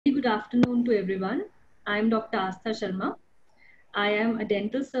good afternoon to everyone. I am Dr. Astha Sharma. I am a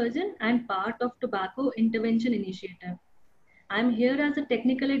dental surgeon and part of Tobacco Intervention Initiative. I am here as a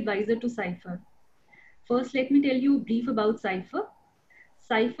technical advisor to SIPHER. First, let me tell you brief about SIPHER.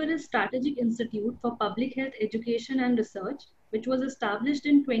 SIPHER is Strategic Institute for Public Health Education and Research, which was established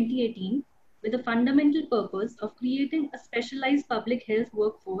in 2018 with the fundamental purpose of creating a specialized public health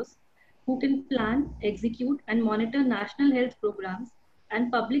workforce who can plan, execute, and monitor national health programs and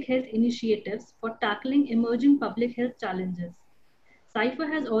public health initiatives for tackling emerging public health challenges. SIPHER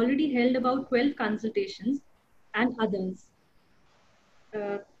has already held about 12 consultations and others.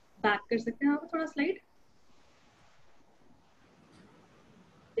 Back कर सकते हैं आप थोड़ा slide?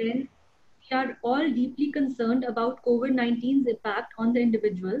 Then we are all deeply concerned about COVID-19's impact on the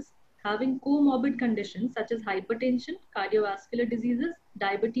individuals having comorbid conditions such as hypertension, cardiovascular diseases,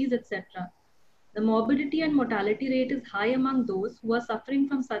 diabetes, etc. The morbidity and mortality rate is high among those who are suffering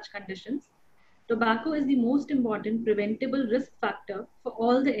from such conditions. Tobacco is the most important preventable risk factor for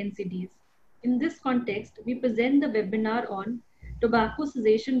all the NCDs. In this context, we present the webinar on tobacco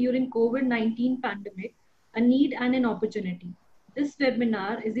cessation during COVID-19 pandemic, a need and an opportunity. This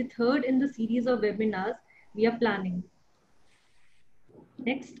webinar is the third in the series of webinars we are planning.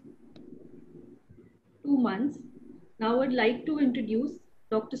 Next 2 months. Now I'd like to introduce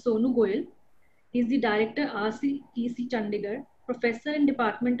Dr. Sonu Goyal. He is the Director RCTC Chandigarh, Professor in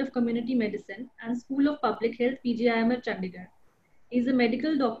Department of Community Medicine and School of Public Health PGIMER Chandigarh. He is a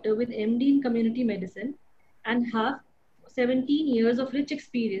medical doctor with MD in Community Medicine and have 17 years of rich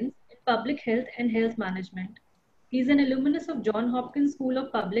experience in public health and health management. He is an alumnus of Johns Hopkins School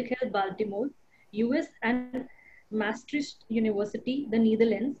of Public Health, Baltimore, US and Maastricht University, the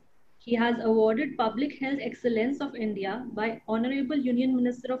Netherlands. He has awarded Public Health Excellence of India by Honorable Union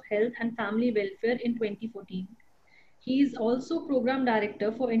Minister of Health and Family Welfare in 2014. He is also Program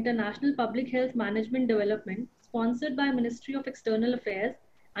Director for International Public Health Management Development, sponsored by Ministry of External Affairs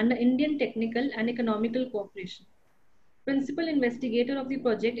under Indian Technical and Economical Cooperation. Principal investigator of the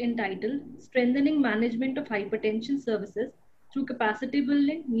project entitled Strengthening Management of Hypertension Services through Capacity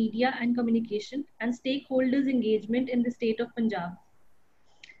Building, Media and Communication and Stakeholders Engagement in the state of Punjab.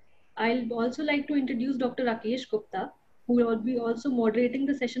 I'll also like to introduce Dr. Rakesh Gupta, who will be also moderating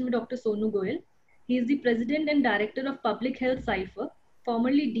the session with Dr. Sonu Goyal. He is the President and Director of Public Health SIPHER,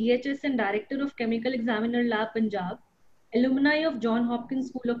 formerly DHS and Director of Chemical Examiner Lab Punjab, alumni of Johns Hopkins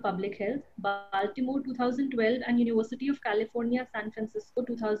School of Public Health, Baltimore 2012 and University of California, San Francisco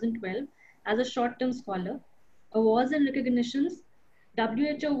 2012 as a short-term scholar. Awards and recognitions.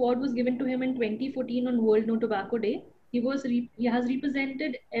 WHO award was given to him in 2014 on World No Tobacco Day. He has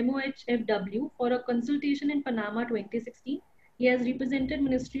represented MOHFW for a consultation in Panama 2016. He has represented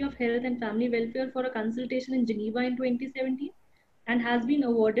Ministry of Health and Family Welfare for a consultation in Geneva in 2017 and has been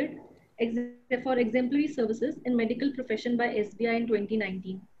awarded for exemplary services in medical profession by SBI in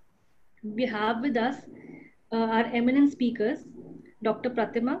 2019. We have with us our eminent speakers, Dr.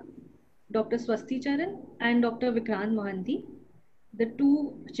 Pratima, Dr. Swasti Charan and Dr. Vikrant Mohanty. The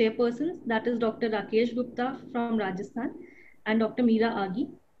two chairpersons, that is Dr. Rakesh Gupta from Rajasthan and Dr. Meera Agi.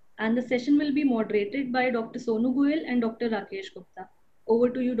 And the session will be moderated by Dr. Sonu Goyal and Dr. Rakesh Gupta. Over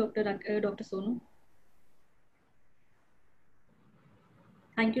to you, Dr. Sonu.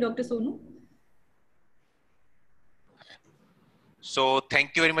 Thank you, Dr. Sonu. So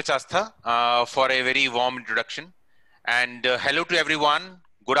thank you very much, Astha, for a very warm introduction. And hello to everyone.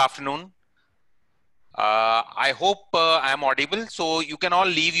 Good afternoon. I hope I am audible. So you can all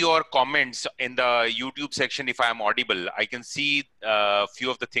leave your comments in the YouTube section if I am audible. I can see a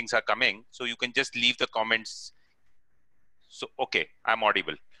few of the things are coming. So you can just leave the comments. So, okay, I'm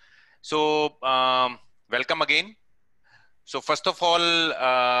audible. So welcome again. So first of all,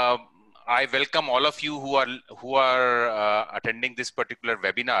 I welcome all of you who are attending this particular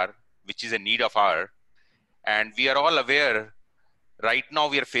webinar, which is a need of ours. And we are all aware right now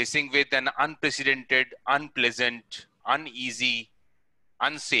we are facing with an unprecedented, unpleasant, uneasy,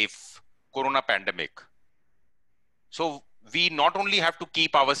 unsafe corona pandemic. So we not only have to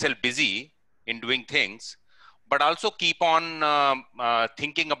keep ourselves busy in doing things, but also keep on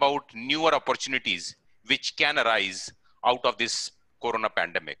thinking about newer opportunities which can arise out of this corona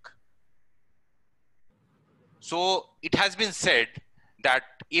pandemic. So it has been said that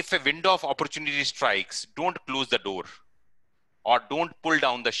if a window of opportunity strikes, don't close the door or don't pull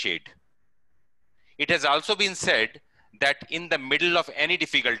down the shade. It has also been said that in the middle of any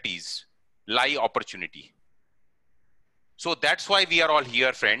difficulties lie opportunity. So that's why we are all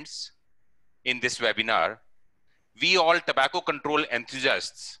here, friends, in this webinar. We all tobacco control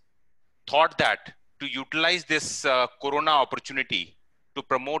enthusiasts thought that to utilize this corona opportunity to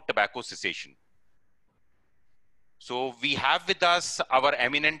promote tobacco cessation. So we have with us our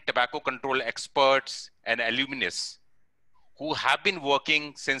eminent tobacco control experts and alumnus who have been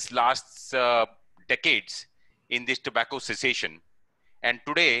working since last decades in this tobacco cessation. And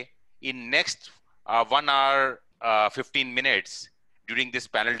today, in next 1 hour, 15 minutes during this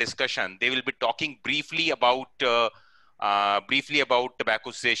panel discussion, they will be talking briefly about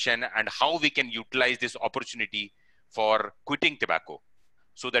tobacco cessation and how we can utilize this opportunity for quitting tobacco.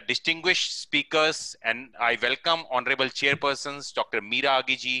 So the distinguished speakers, and I welcome Honorable Chairpersons, Dr. Meera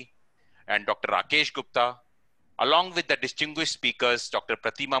Agiji and Dr. Rakesh Gupta, along with the distinguished speakers, Dr.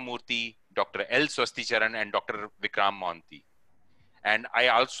 Pratima Murthy, Dr. L. Swasticharan, and Dr. Vikram Mohanty. And I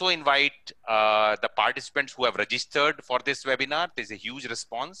also invite the participants who have registered for this webinar. There's a huge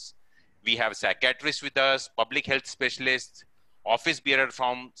response. We have psychiatrists with us, public health specialists, office bearer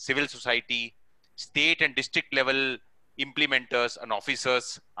from civil society, state and district level implementers and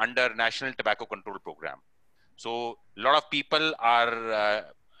officers under National Tobacco Control Program. So a lot of people are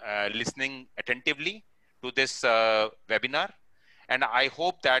listening attentively to this webinar. And I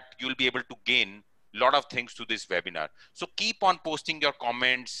hope that you'll be able to gain a lot of things to this webinar. So keep on posting your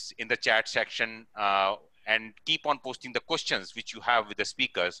comments in the chat section and keep on posting the questions which you have with the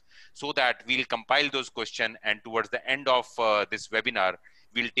speakers so that we'll compile those questions, and towards the end of this webinar,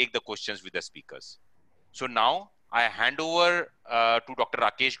 we'll take the questions with the speakers. So now I hand over to Dr.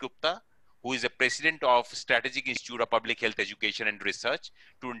 Rakesh Gupta, who is the president of Strategic Institute of Public Health Education and Research,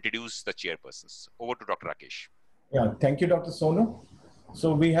 to introduce the chairpersons. Over to Dr. Rakesh. Yeah, thank you, Dr. Sonu.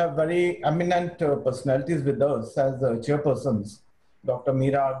 So we have very eminent personalities with us as chairpersons, Dr.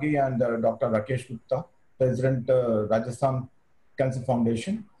 Meera Agi and Dr. Rakesh Gupta, President Rajasthan Cancer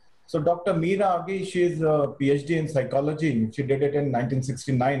Foundation. So Dr. Meera Agi, she is a PhD in psychology. She did it in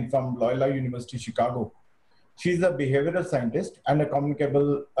 1969 from Loyola University, Chicago. She's a behavioral scientist and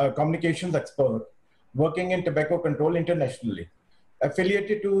a communications expert working in tobacco control internationally.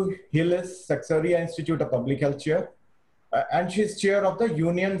 Affiliated to Hillis Saxaria Institute of Public Health Chair, and she's chair of the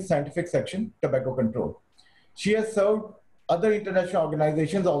Union Scientific Section, Tobacco Control. She has served other international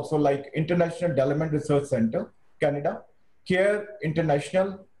organizations also, like International Development Research Center, Canada, CARE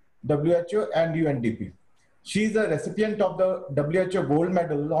International, WHO, and UNDP. She's a recipient of the WHO Gold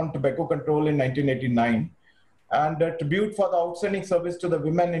Medal on Tobacco Control in 1989, and a tribute for the outstanding service to the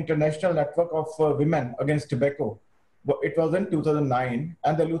Women International Network of Women Against Tobacco. It was in 2009,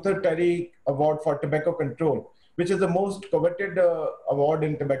 and the Luther Terry Award for Tobacco Control, which is the most coveted award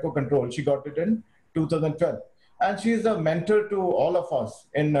in tobacco control. She got it in 2012. And she is a mentor to all of us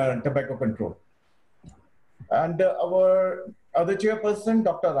in tobacco control. And our other chairperson,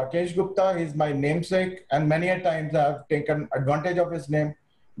 Dr. Rakesh Gupta, is my namesake, and many a times I have taken advantage of his name,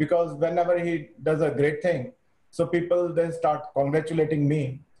 because whenever he does a great thing, so people then start congratulating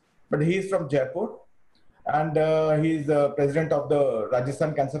me. But he is from Jaipur, and he is president of the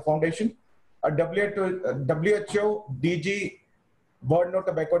Rajasthan Cancer Foundation, a WHO DG World No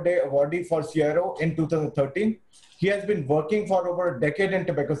Tobacco Day awardee for CRO in 2013. He has been working for over a decade in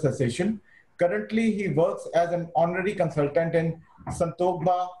tobacco cessation. Currently, he works as an honorary consultant in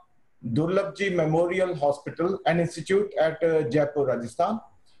Santokh Durlabji Memorial Hospital and Institute at Jaipur, Rajasthan.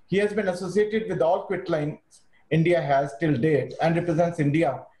 He has been associated with all quit lines India has till date and represents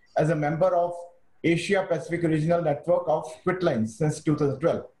India as a member of Asia Pacific Regional Network of Quit Lines since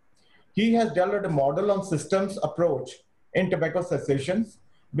 2012. He has developed a model on systems approach in tobacco cessations,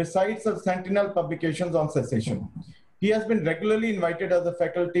 besides the Sentinel publications on cessation. He has been regularly invited as a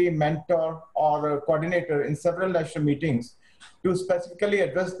faculty, mentor, or coordinator in several national meetings to specifically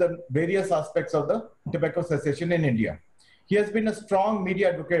address the various aspects of the tobacco cessation in India. He has been a strong media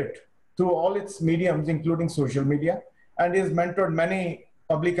advocate through all its mediums, including social media, and he has mentored many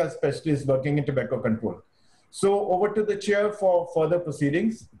public health specialists working in tobacco control. So over to the chair for further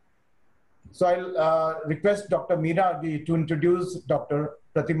proceedings. So I'll request Dr. Meera Agi to introduce Dr.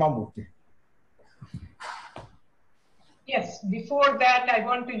 Pratima Murthy. Yes, before that, I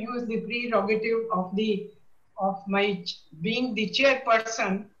want to use the prerogative of my being the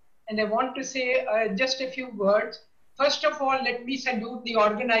chairperson, and I want to say just a few words. First of all, let me salute the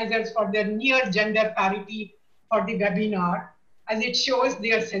organizers for their near gender parity for the webinar, as it shows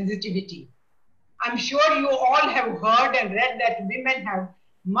their sensitivity. I'm sure you all have heard and read that women have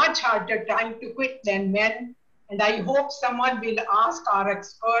much harder time to quit than men, and I hope someone will ask our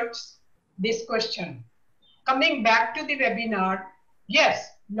experts this question. Coming back to the webinar, yes,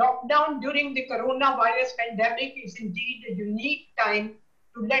 lockdown during the coronavirus pandemic is indeed a unique time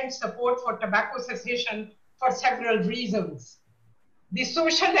to lend support for tobacco cessation for several reasons. The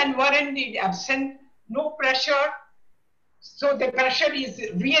social environment is absent, no pressure So the pressure is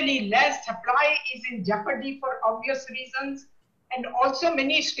really less. Supply is in jeopardy for obvious reasons. And also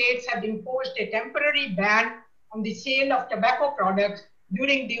many states have imposed a temporary ban on the sale of tobacco products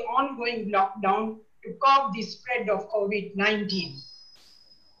during the ongoing lockdown to curb the spread of COVID-19.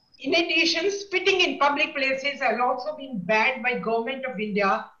 In addition, spitting in public places has also been banned by Government of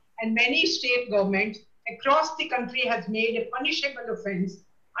India, and many state governments across the country has made a punishable offense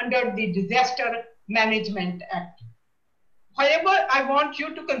under the Disaster Management Act. However, I want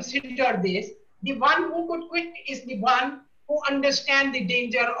you to consider this. The one who could quit is the one who understands the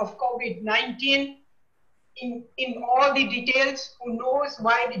danger of COVID-19 in all the details, who knows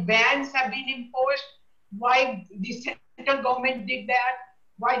why the bans have been imposed, why the central government did that,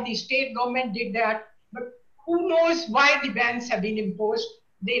 why the state government did that, but who knows why the bans have been imposed,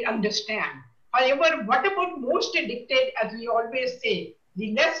 they understand. However, what about most addicted, as we always say,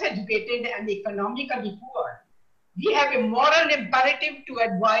 the less educated and economically poor? We have a moral imperative to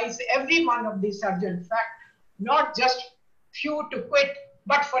advise every one of these urgent facts, not just few to quit,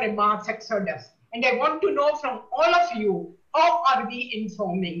 but for a mass exodus. And I want to know from all of you, how are we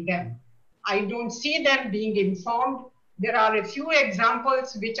informing them? I don't see them being informed. There are a few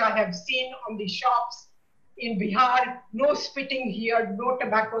examples which I have seen on the shops in Bihar, no spitting here, no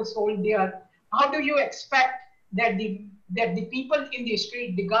tobacco sold there. How do you expect that the people in the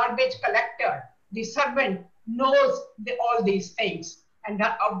street, the garbage collector, the servant knows all these things? And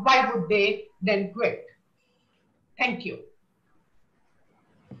why would they then quit? Thank you.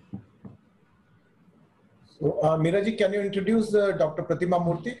 So, Meeraji, can you introduce Dr. Pratima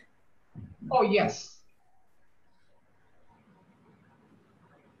Murthy? Oh, yes.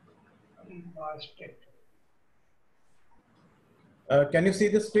 Can you see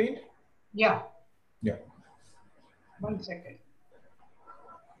the screen? Yeah. Yeah. 1 second.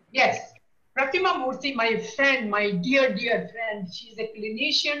 Yes. Pratima Murthy, my friend, my dear, dear friend, she's a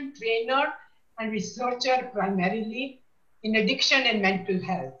clinician, trainer, and researcher primarily in addiction and mental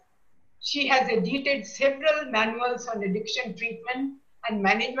health. She has edited several manuals on addiction treatment and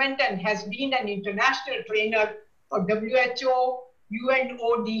management and has been an international trainer for WHO,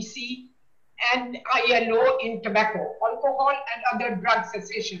 UNODC, and ILO in tobacco, alcohol, and other drug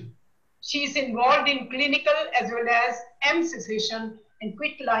cessation. She is involved in clinical as well as cessation and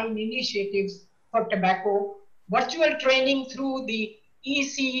quitline initiatives for tobacco, virtual training through the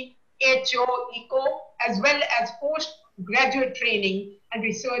ECHO, as well as postgraduate training and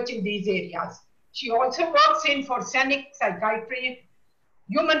research in these areas. She also works in forensic psychiatry,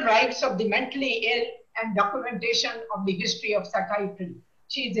 human rights of the mentally ill, and documentation of the history of psychiatry.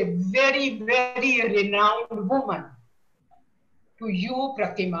 She is a very, very renowned woman. To you,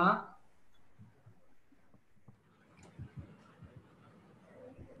 Pratima.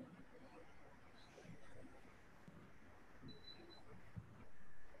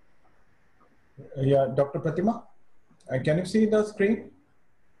 Yeah, Dr. Pratima, can you see the screen?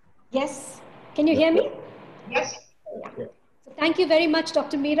 Yes. Can you hear me? Yes. Yeah. So thank you very much,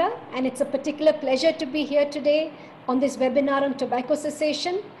 Dr. Meera. And it's a particular pleasure to be here today on this webinar on tobacco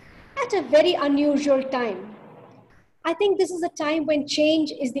cessation at a very unusual time. I think this is a time when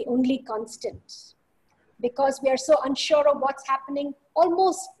change is the only constant, because we are so unsure of what's happening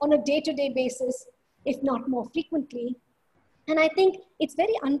almost on a day-to-day basis, if not more frequently. And I think it's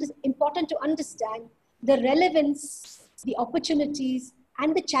very important to understand the relevance, the opportunities,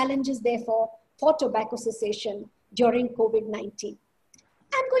 and the challenges, therefore, for tobacco cessation during COVID-19.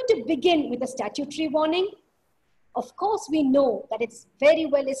 I'm going to begin with a statutory warning. Of course, we know that it's very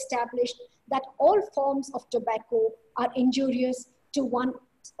well established that all forms of tobacco are injurious to one's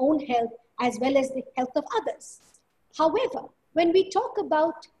own health as well as the health of others. However, when we talk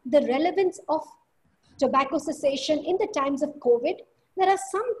about the relevance of tobacco cessation in the times of COVID, there are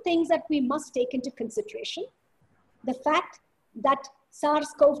some things that we must take into consideration. The fact that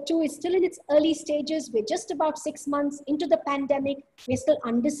SARS-CoV-2 is still in its early stages. We're just about 6 months into the pandemic. We're still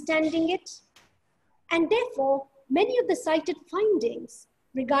understanding it. And therefore, many of the cited findings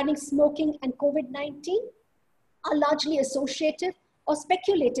regarding smoking and COVID-19 are largely associative or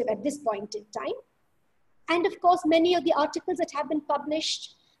speculative at this point in time. And of course, many of the articles that have been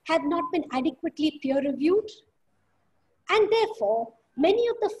published have not been adequately peer-reviewed. And therefore, many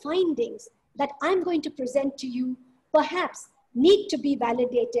of the findings that I'm going to present to you perhaps need to be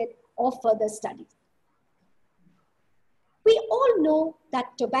validated or further studied. We all know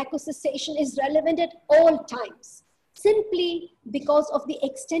that tobacco cessation is relevant at all times, simply because of the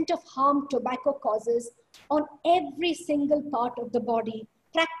extent of harm tobacco causes on every single part of the body,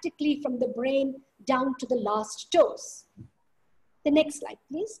 practically from the brain down to the last toes. The next slide,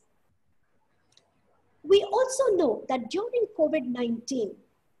 please. We also know that during COVID-19,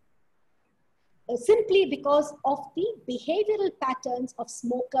 simply because of the behavioral patterns of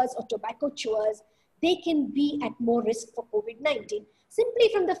smokers or tobacco chewers, they can be at more risk for COVID-19. Simply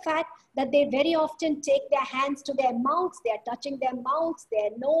from the fact that they very often take their hands to their mouths, they are touching their mouths,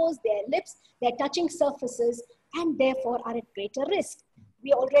 their nose, their lips, they're touching surfaces, and therefore are at greater risk.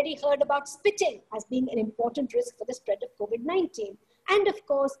 We already heard about spitting as being an important risk for the spread of COVID-19. And of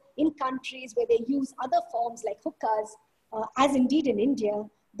course, in countries where they use other forms like hookahs, as indeed in India,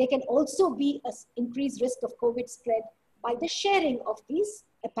 there can also be an increased risk of COVID spread by the sharing of these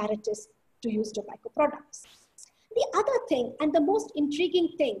apparatus to use tobacco products. The other thing, and the most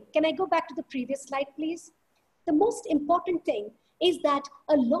intriguing thing, can I go back to the previous slide, please? The most important thing is that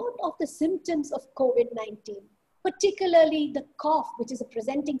a lot of the symptoms of COVID-19, particularly the cough, which is a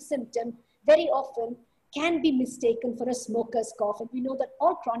presenting symptom, very often can be mistaken for a smoker's cough. And we know that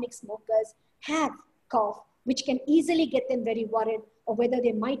all chronic smokers have cough, which can easily get them very worried or whether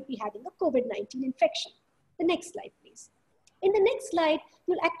they might be having a COVID-19 infection. The next slide, please. In the next slide,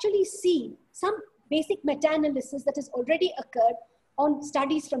 you'll actually see some basic meta-analysis that has already occurred on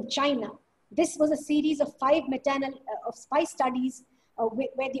studies from China. This was a series of five studies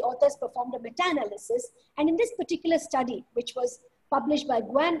where the authors performed a meta-analysis. And in this particular study, which was published by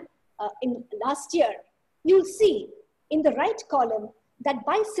Guan in last year, you'll see in the right column that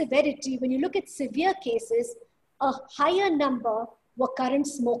by severity, when you look at severe cases, a higher number were current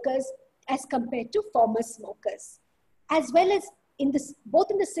smokers as compared to former smokers, as well as in this,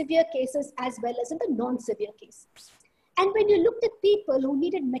 both in the severe cases as well as in the non-severe cases. And when you looked at people who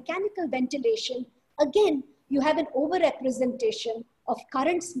needed mechanical ventilation, again, you have an overrepresentation of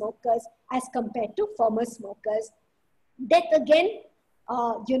current smokers as compared to former smokers. Death again,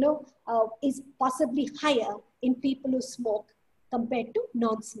 is possibly higher in people who smoke compared to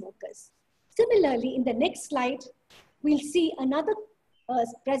non-smokers. Similarly, in the next slide, we'll see another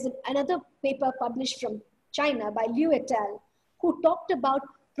paper published from China by Liu et al., who talked about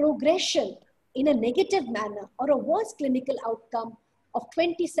progression in a negative manner or a worse clinical outcome of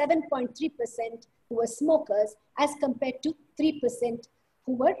 27.3% who were smokers as compared to 3%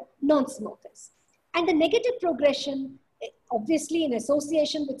 who were non-smokers. And the negative progression, obviously in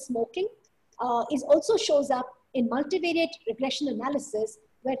association with smoking, is also shows up in multivariate regression analysis,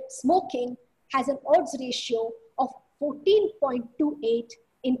 where smoking has an odds ratio of 14.28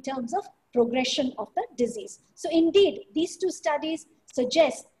 in terms of progression of the disease. So indeed, these two studies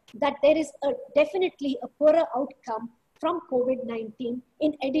suggest that there is definitely a poorer outcome from COVID-19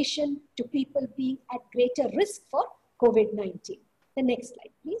 in addition to people being at greater risk for COVID-19. The next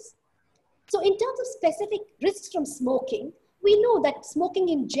slide, please. So in terms of specific risks from smoking, we know that smoking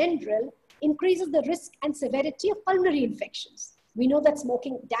in general increases the risk and severity of pulmonary infections. We know that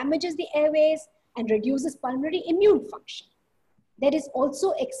smoking damages the airways and reduces pulmonary immune function. There is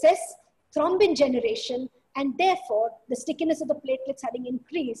also excess thrombin generation, and therefore the stickiness of the platelets having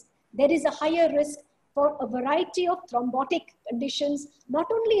increased, there is a higher risk for a variety of thrombotic conditions, not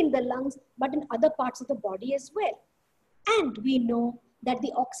only in the lungs, but in other parts of the body as well. And we know that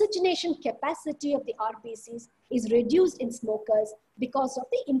the oxygenation capacity of the RBCs is reduced in smokers because of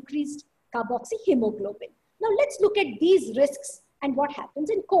the increased carboxyhemoglobin. Now let's look at these risks and what happens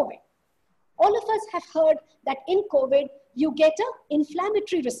in COVID. All of us have heard that in COVID, you get an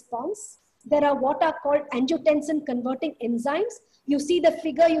inflammatory response. There are what are called angiotensin converting enzymes. You see the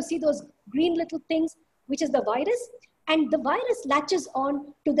figure, you see those green little things, which is the virus. And the virus latches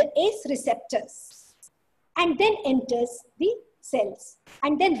on to the ACE receptors and then enters the cells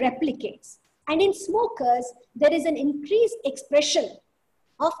and then replicates. And in smokers, there is an increased expression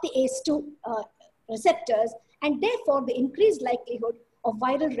of the ACE2 receptors, and therefore the increased likelihood of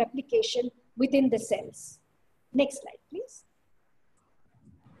viral replication within the cells. Next slide, please.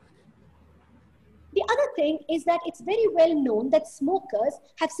 The other thing is that it's very well known that smokers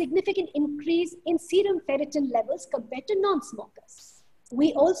have significant increase in serum ferritin levels compared to non-smokers.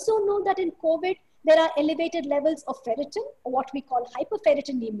 We also know that in COVID, there are elevated levels of ferritin, or what we call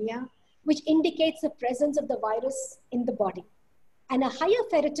hyperferritinemia, which indicates the presence of the virus in the body. And a higher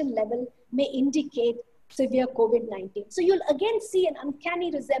ferritin level may indicate severe COVID-19. So you'll again see an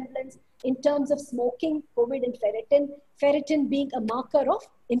uncanny resemblance in terms of smoking, COVID, and ferritin being a marker of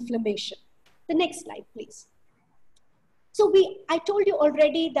inflammation. The next slide, please. So I told you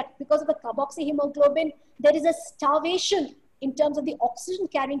already that because of the carboxyhemoglobin, there is a starvation in terms of the oxygen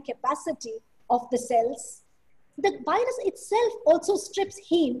carrying capacity of the cells. The virus itself also strips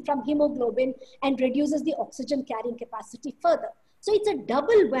heme from hemoglobin and reduces the oxygen carrying capacity further. So it's a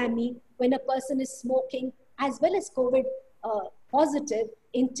double whammy when a person is smoking as well as COVID positive,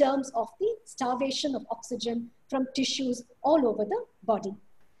 in terms of the starvation of oxygen from tissues all over the body.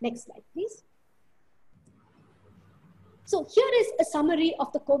 Next slide, please. So here is a summary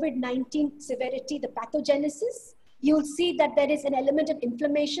of the COVID-19 severity, the pathogenesis. You'll see that there is an element of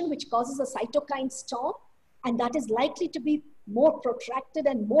inflammation which causes a cytokine storm, and that is likely to be more protracted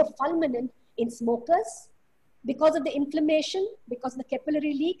and more fulminant in smokers. Because of the inflammation, because of the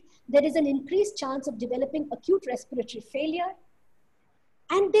capillary leak, there is an increased chance of developing acute respiratory failure.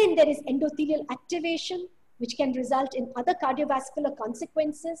 And then there is endothelial activation, which can result in other cardiovascular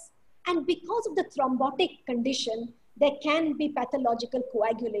consequences. And because of the thrombotic condition, there can be pathological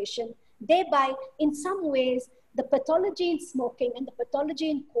coagulation. Thereby, in some ways, the pathology in smoking and the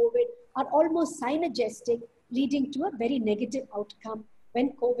pathology in COVID are almost synergistic, leading to a very negative outcome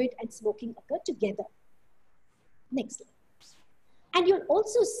when COVID and smoking occur together. Next slide. And you'll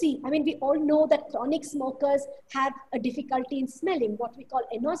also see, I mean, we all know that chronic smokers have a difficulty in smelling, what we call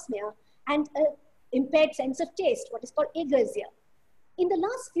anosmia, and an impaired sense of taste, what is called ageusia. In the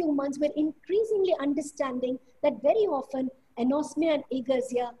last few months, we're increasingly understanding that very often anosmia and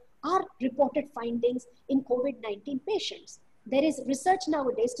ageusia are reported findings in COVID-19 patients. There is research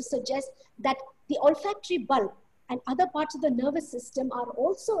nowadays to suggest that the olfactory bulb and other parts of the nervous system are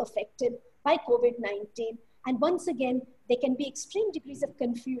also affected by COVID-19. And once again, there can be extreme degrees of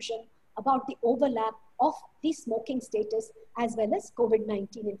confusion about the overlap of the smoking status as well as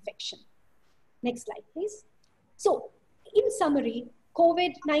COVID-19 infection. Next slide, please. So, in summary,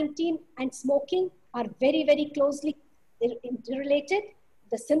 COVID-19 and smoking are very, very closely interrelated.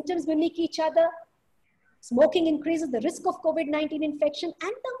 The symptoms mimic each other. Smoking increases the risk of COVID-19 infection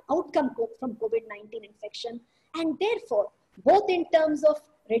and the outcome from COVID-19 infection. And therefore, both in terms of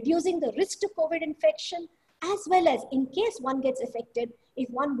reducing the risk to COVID infection, as well as in case one gets affected, if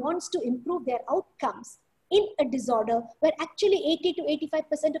one wants to improve their outcomes in a disorder where actually 80 to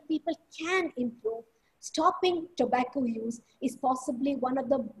 85% of people can improve, stopping tobacco use is possibly one of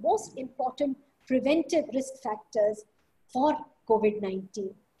the most important preventive risk factors for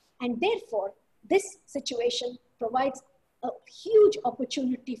COVID-19. And therefore, this situation provides a huge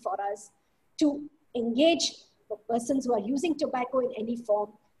opportunity for us to engage the persons who are using tobacco in any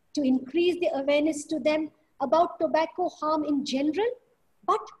form, to increase the awareness to them about tobacco harm in general,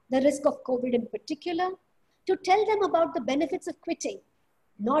 but the risk of COVID in particular, to tell them about the benefits of quitting,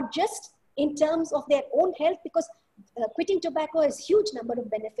 not just in terms of their own health, because quitting tobacco has huge number of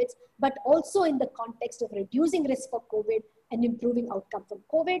benefits, but also in the context of reducing risk for COVID and improving outcome from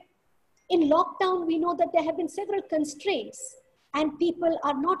COVID. In lockdown, we know that there have been several constraints and people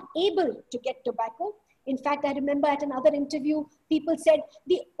are not able to get tobacco. In fact, I remember at another interview, people said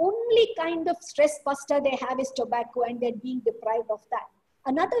the only kind of stress buster they have is tobacco and they're being deprived of that.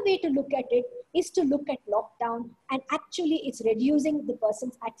 Another way to look at it is to look at lockdown, and actually it's reducing the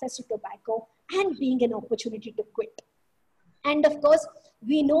person's access to tobacco and being an opportunity to quit. And of course,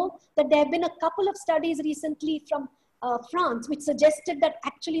 we know that there have been a couple of studies recently from France which suggested that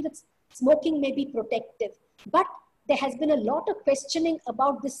actually the smoking may be protective. But there has been a lot of questioning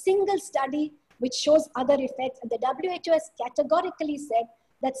about the single study which shows other effects. And the WHO has categorically said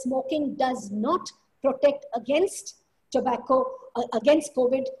that smoking does not protect against tobacco, against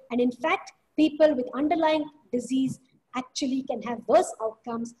COVID. And in fact, people with underlying disease actually can have worse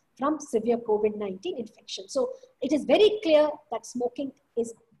outcomes from severe COVID-19 infection. So it is very clear that smoking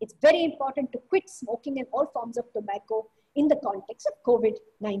it's very important to quit smoking and all forms of tobacco in the context of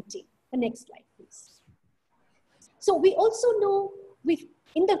COVID-19. The next slide, please. So we also know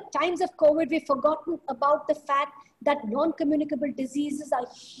in the times of COVID, we've forgotten about the fact that non-communicable diseases are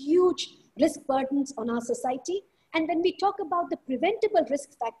huge risk burdens on our society. And when we talk about the preventable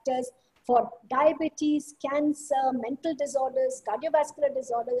risk factors for diabetes, cancer, mental disorders, cardiovascular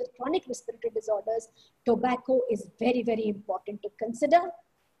disorders, chronic respiratory disorders, tobacco is very, very important to consider.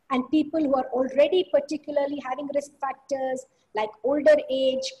 And people who are already particularly having risk factors like older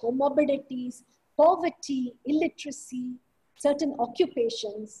age, comorbidities, poverty, illiteracy, certain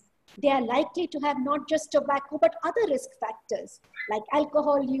occupations, they are likely to have not just tobacco, but other risk factors like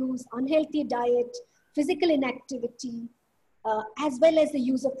alcohol use, unhealthy diet, physical inactivity, as well as the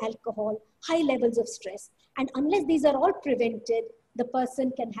use of alcohol, high levels of stress. And unless these are all prevented, the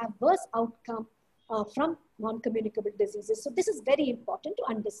person can have worse outcome from non-communicable diseases. So this is very important to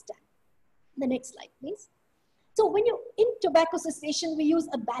understand. The next slide, please. So when you're in tobacco cessation, we use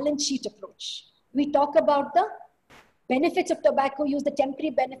a balance sheet approach. We talk about the benefits of tobacco use, the temporary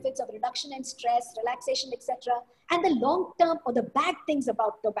benefits of reduction in stress, relaxation, etc., and the long-term or the bad things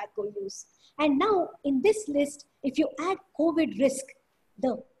about tobacco use. And now in this list, if you add COVID risk,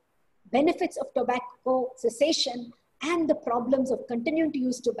 the benefits of tobacco cessation and the problems of continuing to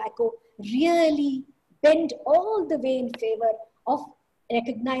use tobacco really bend all the way in favor of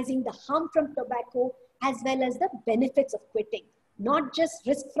recognizing the harm from tobacco as well as the benefits of quitting. Not just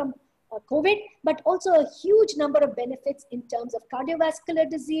risk from COVID, but also a huge number of benefits in terms of cardiovascular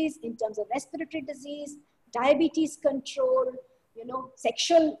disease, in terms of respiratory disease, diabetes control,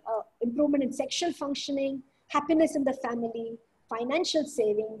 sexual improvement in sexual functioning, happiness in the family, financial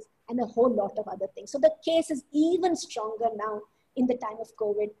savings, and a whole lot of other things. So the case is even stronger now in the time of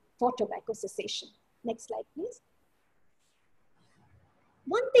COVID for tobacco cessation. Next slide, please.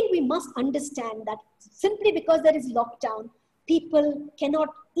 One thing we must understand that simply because there is lockdown, people cannot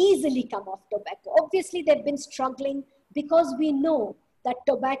easily come off tobacco. Obviously, they've been struggling because we know that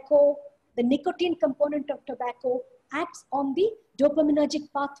tobacco, the nicotine component of tobacco, acts on the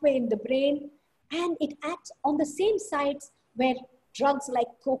dopaminergic pathway in the brain, and it acts on the same sites where drugs like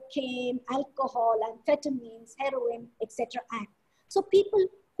cocaine, alcohol, amphetamines, heroin, etc. act. So people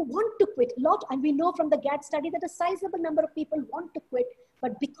who want to quit, and we know from the GAD study that a sizable number of people want to quit,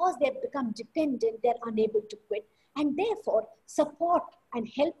 but because they've become dependent, they're unable to quit. And therefore, support and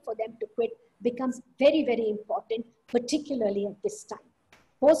help for them to quit becomes very, very important, particularly at this time.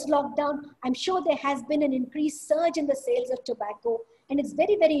 Post-lockdown, I'm sure there has been an increased surge in the sales of tobacco, and it's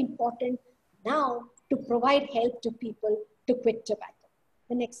very, very important now to provide help to people to quit tobacco.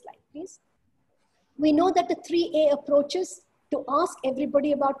 The next slide, please. We know that the 3A approaches to ask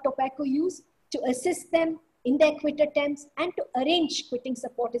everybody about tobacco use, to assist them in their quit attempts, and to arrange quitting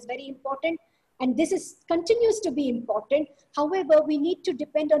support is very important. And this continues to be important. However, we need to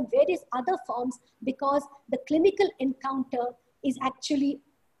depend on various other forms because the clinical encounter is actually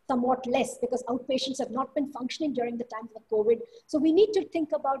somewhat less because outpatients have not been functioning during the times of COVID. So we need to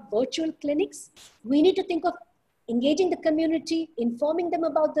think about virtual clinics. We need to think of engaging the community, informing them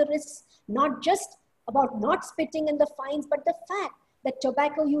about the risks, not just about not spitting and the fines, but the fact that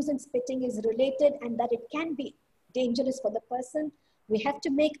tobacco use and spitting is related and that it can be dangerous for the person. We have to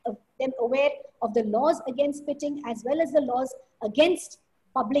make them aware of the laws against spitting as well as the laws against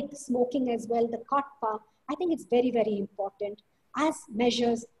public smoking as well, the COTPA. I think it's very, very important as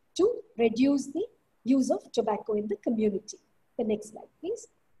measures to reduce the use of tobacco in the community. The next slide, please.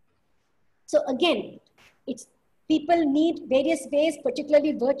 So again, people need various ways,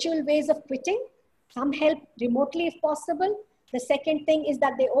 particularly virtual ways of quitting. Some help remotely if possible. The second thing is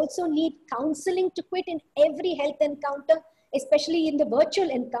that they also need counseling to quit in every health encounter, especially in the virtual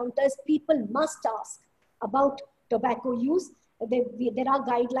encounters. People must ask about tobacco use. There are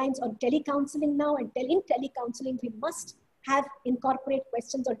guidelines on telecounseling now, and in telecounseling, we must incorporate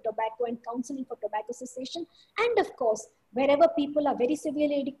questions on tobacco and counseling for tobacco cessation. And of course, wherever people are very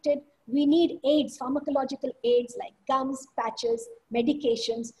severely addicted, we need aids, pharmacological aids like gums, patches,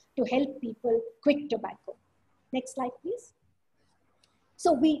 medications to help people quit tobacco. Next slide, please.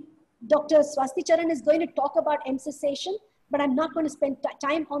 So Dr. Swasti Charan is going to talk about cessation, but I'm not going to spend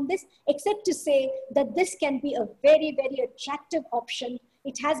time on this except to say that this can be a very, very attractive option.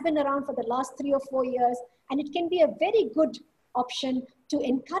 It has been around for the last 3 or 4 years, and it can be a very good option to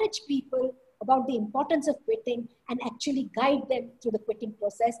encourage people about the importance of quitting and actually guide them through the quitting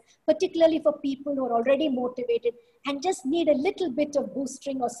process, particularly for people who are already motivated and just need a little bit of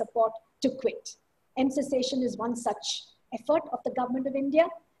boosting or support to quit. Cessation is one such effort of the Government of India.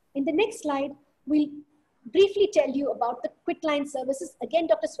 In the next slide, we'll briefly tell you about the quitline services. Again,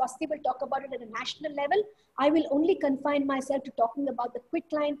 Dr. Swasti will talk about it at a national level. I will only confine myself to talking about the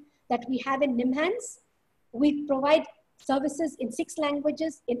quitline that we have in NIMHANS. We provide services in 6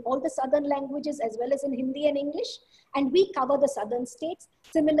 languages, in all the southern languages, as well as in Hindi and English, and we cover the southern states.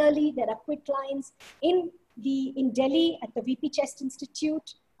 Similarly, there are quitlines in Delhi at the VP Chest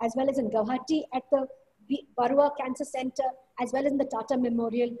Institute, as well as in Guwahati at the Barua Cancer Center, as well as in the Tata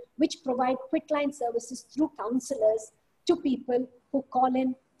Memorial, which provide quitline services through counselors to people who call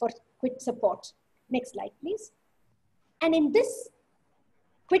in for quit support. Next slide, please. And in this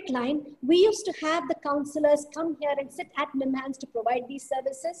quitline, we used to have the counselors come here and sit at NIMHANS to provide these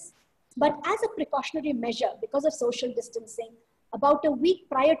services. But as a precautionary measure, because of social distancing, about a week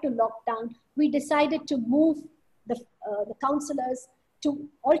prior to lockdown, we decided to move the counselors to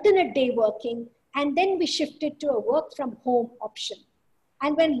alternate day working, and then we shifted to a work from home option.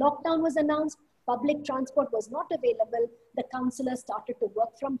 And when lockdown was announced, public transport was not available, the counselors started to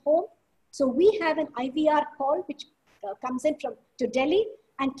work from home. So we have an IVR call which comes in to Delhi,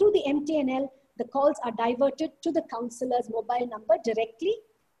 and through the MTNL, the calls are diverted to the counselor's mobile number directly.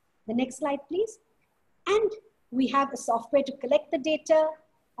 The next slide, please. And we have a software to collect the data,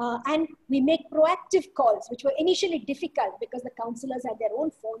 and we make proactive calls, which were initially difficult because the counselors had their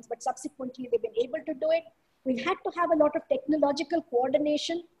own phones, but subsequently they've been able to do it. We've had to have a lot of technological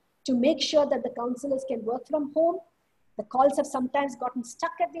coordination to make sure that the counselors can work from home. The calls have sometimes gotten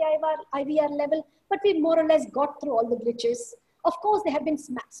stuck at the IVR level, but we more or less got through all the glitches. Of course, there have been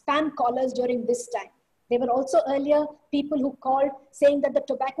spam callers during this time. There were also earlier people who called saying that the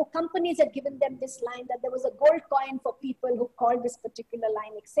tobacco companies had given them this line, that there was a gold coin for people who called this particular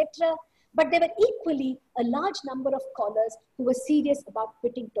line, etc. But there were equally a large number of callers who were serious about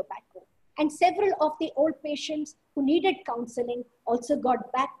quitting tobacco. And several of the old patients who needed counseling also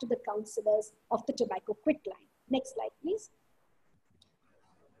got back to the counselors of the Tobacco Quit line. Next slide, please.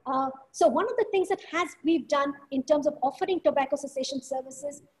 So one of the things that we've done in terms of offering tobacco cessation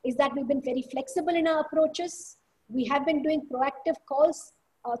services is that we've been very flexible in our approaches. We have been doing proactive calls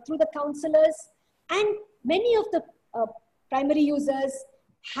through the counselors, and many of the primary users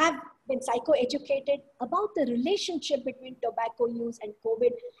have been psychoeducated about the relationship between tobacco use and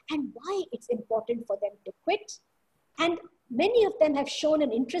COVID and why it's important for them to quit. And many of them have shown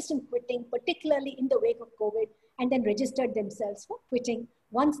an interest in quitting, particularly in the wake of COVID, and then registered themselves for quitting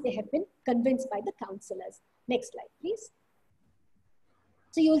once they have been convinced by the counselors. Next slide, please.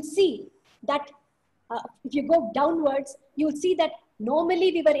 So you'll see that if you go downwards, you'll see that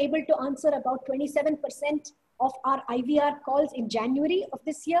normally we were able to answer about 27% of our IVR calls in January of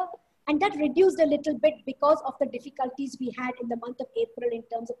this year. And that reduced a little bit because of the difficulties we had in the month of April in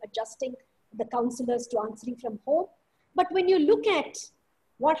terms of adjusting the counselors to answering from home. But when you look at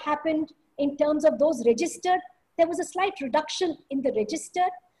what happened in terms of those registered, there was a slight reduction in the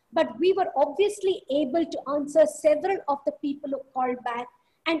registered, but we were obviously able to answer several of the people who called back.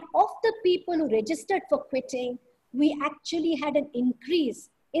 And of the people who registered for quitting, we actually had an increase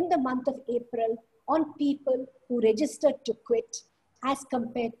in the month of April on people who registered to quit as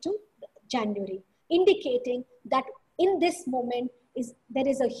compared to January, indicating that in this moment there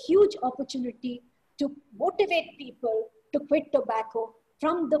is a huge opportunity to motivate people to quit tobacco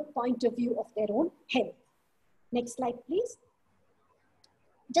from the point of view of their own health. Next slide, please.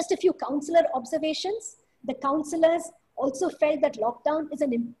 Just a few counselor observations. The counselors also felt that lockdown is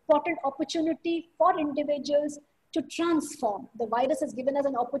an important opportunity for individuals to transform. The virus has given us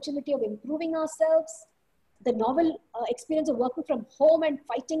an opportunity of improving ourselves. The novel experience of working from home and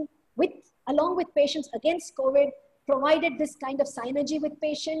fighting along with patients against COVID provided this kind of synergy with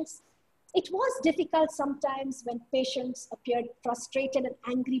patients. It was difficult sometimes when patients appeared frustrated and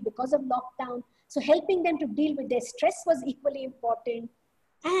angry because of lockdown. So helping them to deal with their stress was equally important.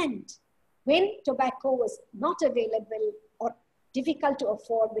 And when tobacco was not available or difficult to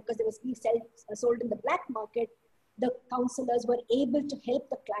afford because it was being sold in the black market, the counselors were able to help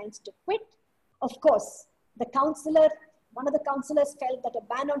the clients to quit. Of course, one of the counselors felt that a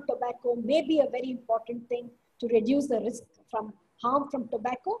ban on tobacco may be a very important thing to reduce the risk from harm from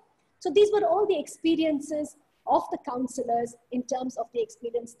tobacco. So these were all the experiences of the counselors in terms of the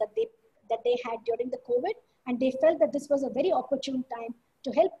experience that they had during the COVID, and they felt that this was a very opportune time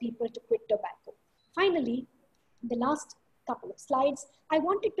to help people to quit tobacco. Finally, the last couple of slides, I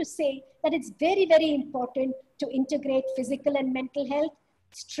wanted to say that it's very, very important to integrate physical and mental health.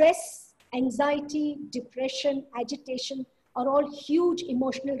 Stress, anxiety, depression, agitation are all huge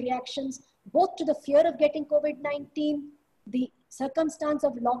emotional reactions, both to the fear of getting COVID-19, the circumstance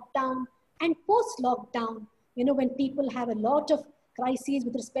of lockdown, and post-lockdown, when people have a lot of crises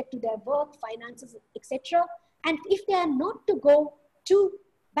with respect to their work, finances, etc. And if they are not to go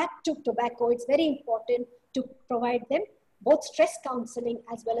back to tobacco, it's very important to provide them both stress counseling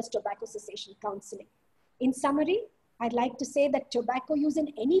as well as tobacco cessation counseling. In summary, I'd like to say that tobacco use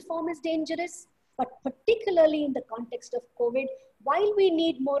in any form is dangerous, but particularly in the context of COVID, while we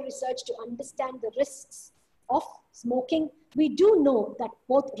need more research to understand the risks of smoking, we do know that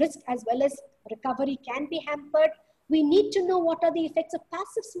both risk as well as recovery can be hampered. We need to know what are the effects of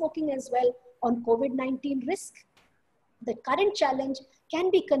passive smoking as well on COVID-19 risk. The current challenge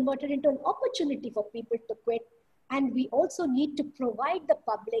can be converted into an opportunity for people to quit. And we also need to provide the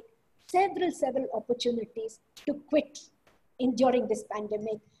public several opportunities to quit during this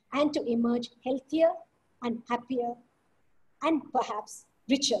pandemic and to emerge healthier and happier and perhaps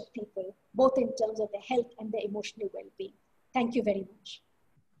richer people, both in terms of their health and their emotional well-being. Thank you very much.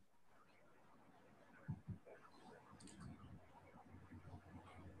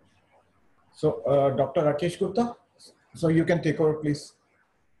 So, Dr. Rakesh Gupta, so you can take over, please.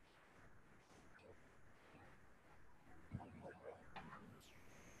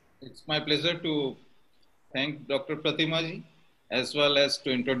 It's my pleasure to thank Dr. Pratima ji, as well as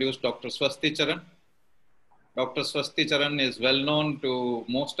to introduce Dr. Swasti Charan. Dr. Swasti Charan is well known to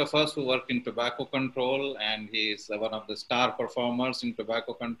most of us who work in tobacco control, and he is one of the star performers in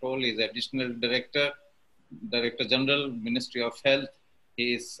tobacco control. He is additional director Director General, Ministry of Health.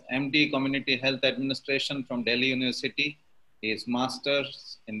 He is MD Community Health Administration from Delhi University. He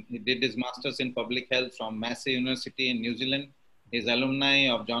did his masters in public health from Massey University in New Zealand. He is alumni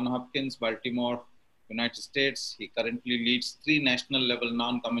of Johns Hopkins, Baltimore, United States. He currently leads 3 national level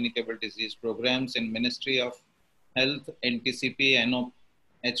non-communicable disease programs in Ministry of Health, NTCP,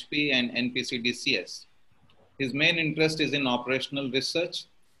 NOHP, and NPCDCS. His main interest is in operational research.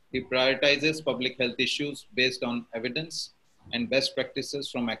 He prioritizes public health issues based on evidence and best practices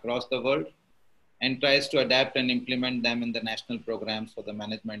from across the world, and tries to adapt and implement them in the national programs for the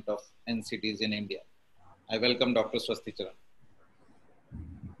management of NCDs in India. I welcome Dr. Swasti Charan.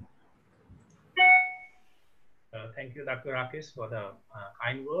 Thank you, Dr. Rakesh, for the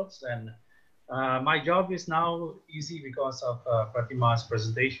kind words. And my job is now easy because of Pratima's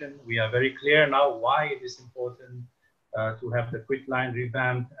presentation. We are very clear now why it is important to have the quick line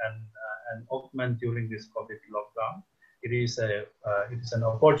revamped and augment during this COVID lockdown. It is an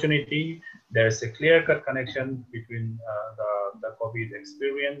opportunity. There is a clear-cut connection between the COVID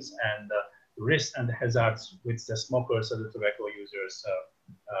experience and the risks and the hazards which the smokers or the tobacco users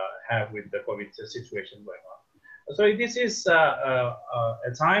have with the COVID situation going on. So this is a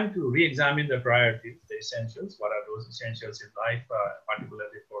time to re-examine the priorities, the essentials. What are those essentials in life,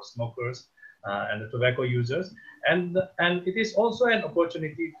 particularly for smokers and the tobacco users? And it is also an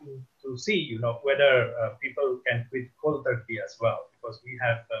opportunity to see, you know, whether people can quit cold turkey as well, because we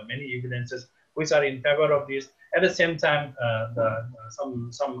have many evidences which are in favor of this. At the same time,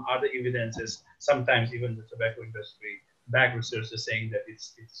 some other evidences, sometimes even the tobacco industry back research is saying that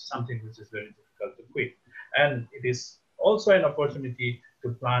it's something which is very difficult to quit. And it is also an opportunity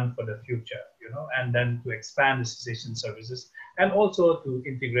to plan for the future, you know, and then to expand the cessation services, and also to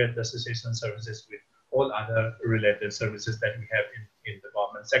integrate the cessation services with all other related services that we have in the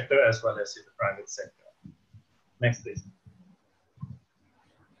government sector as well as in the private sector. Next, please.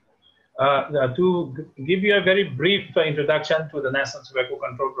 To give you a very brief introduction to the National Tobacco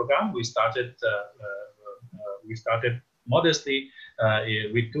Control Program, we started modestly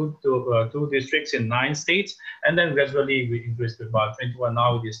with two districts in 9 states, and then gradually we increased to about 21.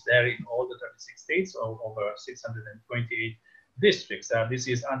 Now it is there in all the 36 states, or over 628 districts. This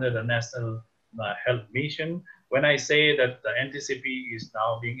is under the National Health Mission. When I say that the NTCP is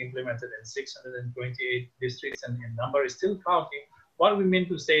now being implemented in 628 districts and the number is still counting, what we mean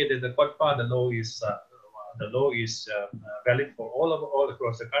to say that the COTPA, the law is valid for all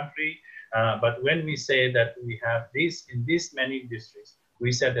across the country. But when we say that we have this in these many districts,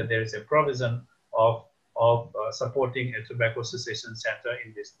 we said that there is a provision of supporting a tobacco cessation center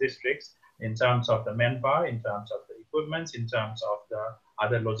in these districts in terms of the manpower, in terms of the equipment, in terms of the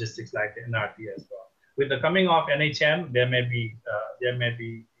other logistics like the NRT as well. With the coming of NHM, there may be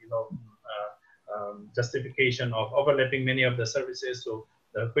justification of overlapping many of the services. So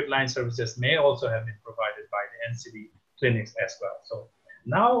the quit line services may also have been provided by the NCD clinics as well. So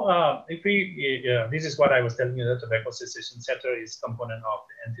now, if we, this is what I was telling you, the tobacco cessation center is component of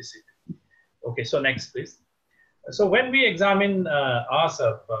the NTCP. Okay, so next, please. So when we examine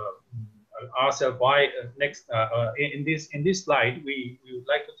ourselves, why next in this slide, we would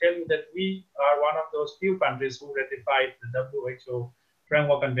like to tell you that we are one of those few countries who ratified the WHO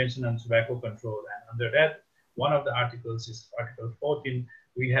Framework Convention on Tobacco Control, and under that, one of the articles is Article 14.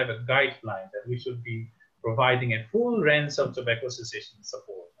 We have a guideline that we should be providing a full range of tobacco cessation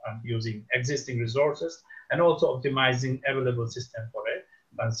support and using existing resources, and also optimizing available system for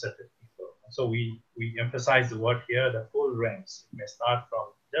a concerted effort. So we emphasize the word here, the full range. It may start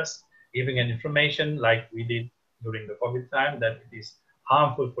from just giving an information like we did during the COVID time that it is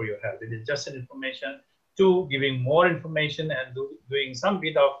harmful for your health. It is just an information, to giving more information and doing some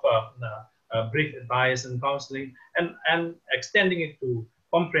bit of brief advice and counseling, and extending it to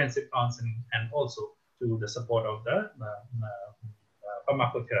comprehensive counseling, and also to the support of the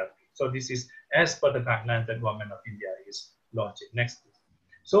pharmacotherapy. So this is as per the guidelines that Government of India is launching. Next, please.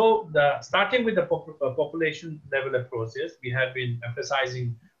 So starting with the population level approaches, we have been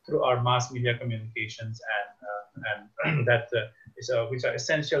emphasizing through our mass media communications and that which are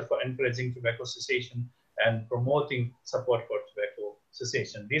essential for encouraging tobacco cessation and promoting support for tobacco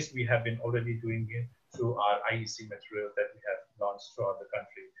cessation. This we have been already doing it through our IEC material that we have launched throughout the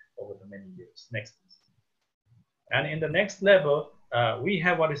country over the many years. Next, please. And in the next level, we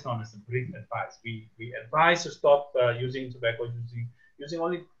have what is known as the brief advice. We advise to stop using tobacco, using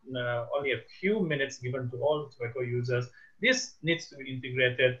only a few minutes given to all tobacco users. This needs to be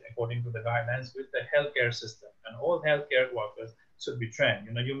integrated according to the guidelines with the healthcare system, and all healthcare workers should be trained.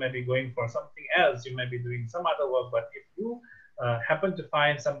 You know, you may be going for something else, you may be doing some other work, but if you happen to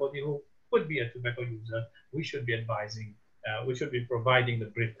find somebody who could be a tobacco user, we should be advising, we should be providing the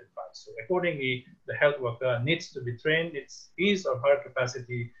brief advice. So accordingly, the health worker needs to be trained, it's his or her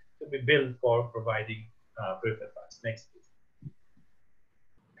capacity to be built for providing brief advice. Next, please.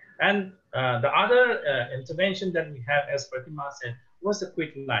 And the other intervention that we have, as Pratima said, was a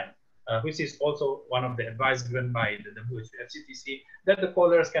quick line, which is also one of the advice given by the WHO FCTC, that the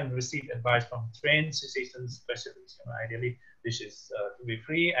callers can receive advice from trained cessation specialists. You know, ideally, this is to be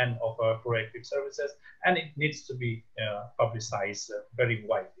free and offer proactive services, and it needs to be publicized very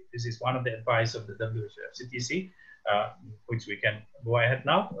widely. This is one of the advice of the WHO FCTC, which we can go ahead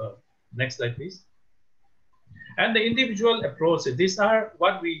now. Next slide, please. And the individual approaches, these are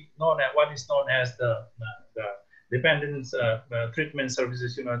what is known as the dependence treatment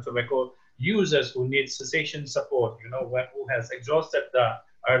services, you know, tobacco users who need cessation support, you know, who has exhausted the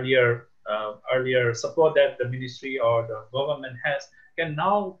earlier support that the ministry or the government has, can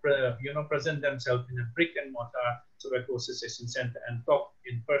now, you know, present themselves in a brick and mortar tobacco cessation center and talk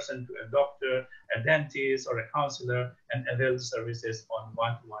in person to a doctor, a dentist, or a counselor, and avail the services on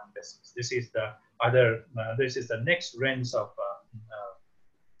one-to-one basis. This is the other, this is the next range of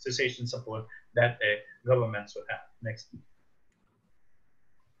cessation support that a government should have. Next.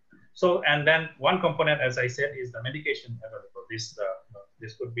 So, and then one component, as I said, is the medication available.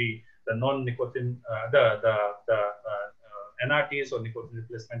 This could be the non-nicotine, NRTs or nicotine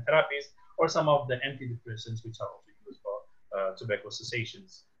replacement therapies, or some of the antidepressants which are also used for tobacco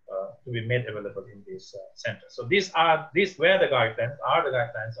cessations to be made available in this center. So these were the guidelines,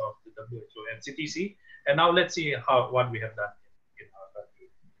 of the WHO and CTC. And now let's see what we have done in our country.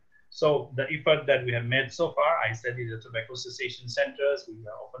 So the effort that we have made so far, I said, is the tobacco cessation centers. We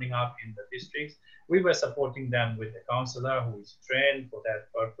are opening up in the districts. We were supporting them with a counselor who is trained for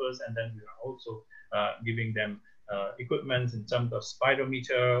that purpose, and then we are also giving them equipment in terms of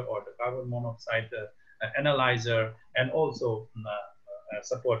spirometer or the carbon monoxide analyzer, and also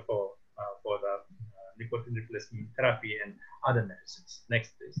support for the nicotine replacement therapy and other medicines.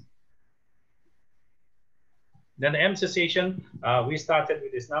 Next, please. Then the M cessation, we started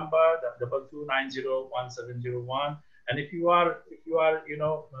with this number, the 22901701. And if you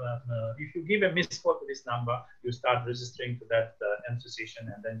give a missed call to this number, you start registering to that M cessation,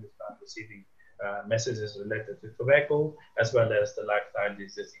 and then you start receiving messages related to tobacco, as well as the lifestyle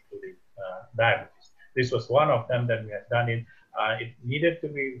diseases, including diabetes. This was one of them that we had done it. It needed to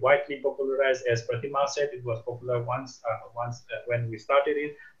be widely popularized. As Pratima said, it was popular once when we started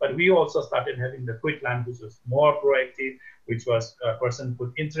it, but we also started having the quick line, which was more proactive, which was a person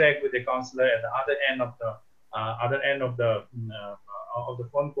could interact with the counselor at the other end of the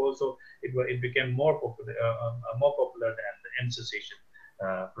phone call. So it became more popular than the M cessation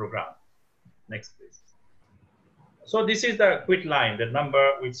program. Next, please. So this is the quick line, the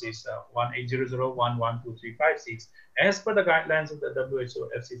number which is 1-800-112356. As per the guidelines of the WHO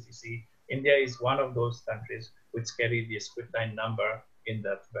FCTC, India is one of those countries which carry this quick line number in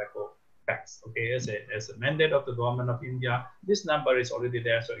the tobacco tax. Okay, as a mandate of the government of India, this number is already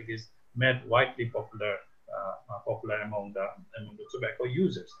there, so it is made widely popular among the tobacco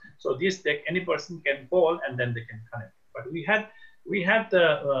users. So this any person can call and then they can connect. But we had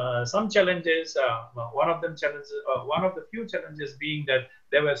some challenges. One of the few challenges being that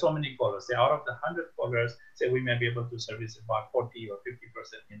there were so many callers. Say out of the 100 callers, say we may be able to service about 40 or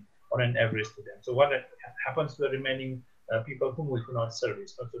 50% on an average to them. So what happens to the remaining people whom we could not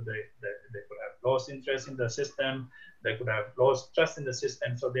service? So they could have lost interest in the system. They could have lost trust in the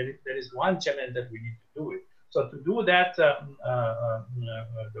system. So there is one challenge that we need to do it. So to do that,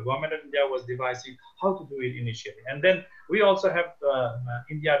 the government of India was devising how to do it initially. And then we also have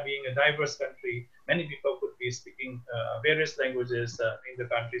India being a diverse country. Many people could be speaking various languages in the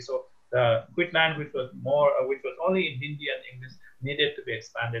country. So the quick line, which was only in Hindi and English, needed to be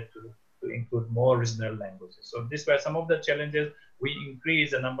expanded to include more regional languages. So these were some of the challenges. We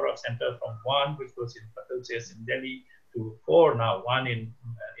increased the number of centers from 1, which was in Patel Chase in Delhi, to 4 now. 1 in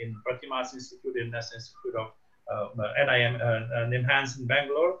Pratima's Institute, in National Institute of NIM, NIMHANS in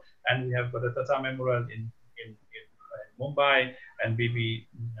Bangalore, and we have the Tata Memorial in Mumbai, and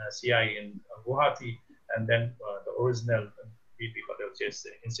BBCI in Guwahati, and then the original BP Patel Chase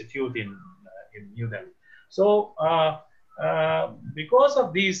Institute in New Delhi. So because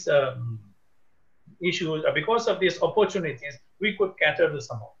of these issues, because of these opportunities, we could cater to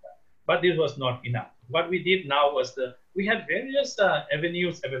some of them, but this was not enough. What we did now was we had various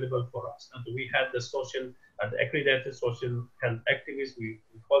avenues available for us. And we had the the accredited social health activists, we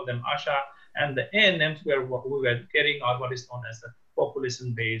call them ASHA, and the ANMs where we were carrying out what is known as the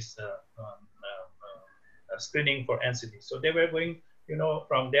population-based screening for NCD. So they were going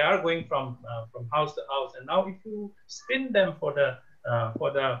they are going from house to house. And now if you spin them for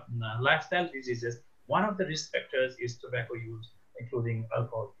the lifestyle diseases, one of the risk factors is tobacco use, including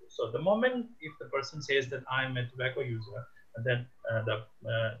alcohol use. So the moment if the person says that I'm a tobacco user, then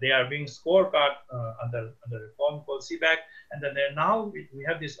they are being scorecard under a form called CBAC, and then now we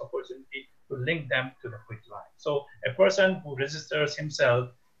have this opportunity to link them to the quick line. So a person who registers himself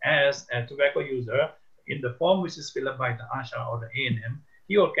as a tobacco user in the form which is filled up by the ASHA or the A&M,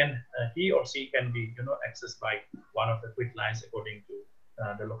 he or she can be accessed by one of the quick lines according to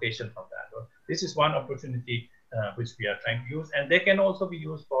the location from that. So this is one opportunity which we are trying to use, and they can also be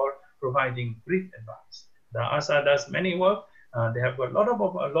used for providing brief advice. The ASHA does many work. They have got a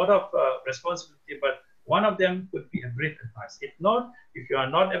lot of responsibility, but one of them could be a brief advice. If you are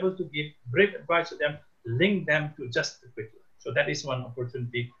not able to give brief advice to them, link them to just the quick line. So that is one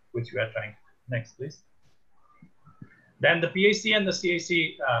opportunity which we are trying to do. Next, please. Then the PAC and the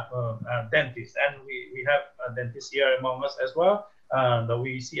CAC dentists, and we have dentists here among us as well.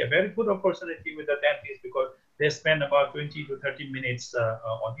 We see a very good opportunity with the dentists because they spend about 20 to 30 minutes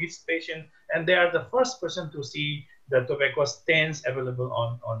on each patient, and they are the first person to see the tobacco stains available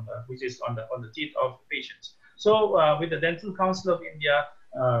which is on the teeth of patients. So with the Dental Council of India,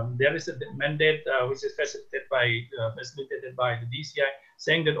 there is a mandate which is facilitated by the DCI,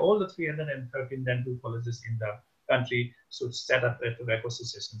 saying that all the 313 dental colleges in the country should set up a tobacco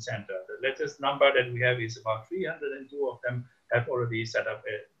cessation center. The latest number that we have is about 302 of them have already set up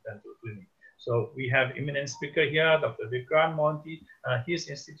a dental clinic. So we have eminent speaker here, Dr. Vikram Monti. His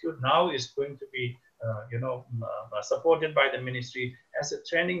institute now is going to be, supported by the ministry as a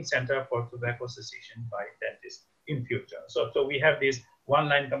training center for tobacco cessation by dentists in future. So we have this one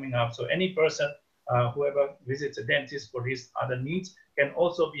line coming up. So any person, whoever visits a dentist for his other needs, can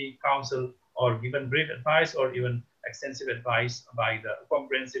also be counseled or given brief advice or even extensive advice by the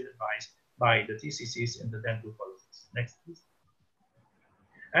comprehensive advice by the TCCs in the dental colleges. Next, please.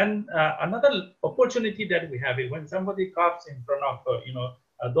 And another opportunity that we have is when somebody coughs in front of,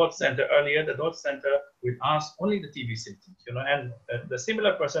 a DOT center earlier, the DOT center will ask only the TB symptoms, and the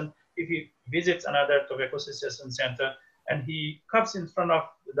similar person, if he visits another tobacco cessation center and he coughs in front of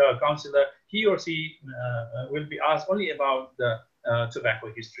the counselor, he or she will be asked only about the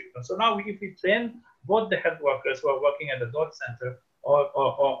tobacco history. So now if we train both the health workers who are working at the DOT center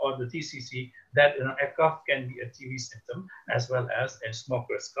or the TCC, that a cough can be a TB symptom as well as a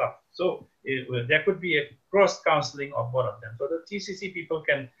smoker's cough. So there could be a cross counseling of both of them. So the TCC people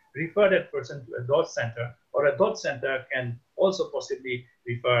can refer that person to a DOT center, or a DOT center can also possibly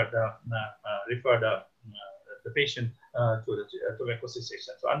refer the patient to the tobacco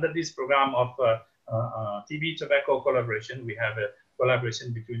cessation. So under this program of TB tobacco collaboration, we have a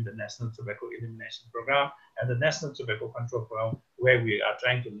collaboration between the National Tobacco Elimination Program and the National Tobacco Control Program, where we are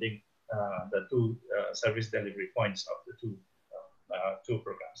trying to link the two service delivery points of the two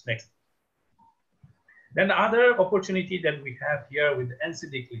programs. Next. Then the other opportunity that we have here with the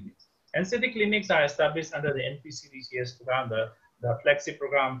NCD clinics. NCD clinics are established under the NPCDCS program, the flagship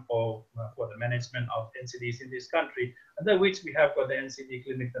program for the management of NCDs in this country, under which we have got the NCD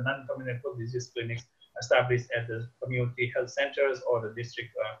clinic, the non-communicable disease clinics, established at the community health centers or the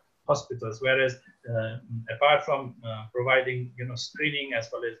district hospitals. Whereas apart from providing screening as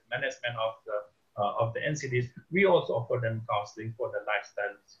well as management of the NCDs, we also offer them counseling for the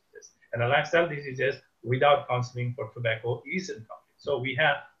lifestyle diseases. And the lifestyle diseases without counseling for tobacco isn't complete. So we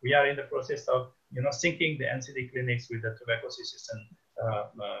are in the process of syncing the NCD clinics with the tobacco cessation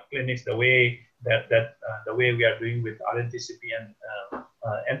clinics, the way the way we are doing with RNTCP and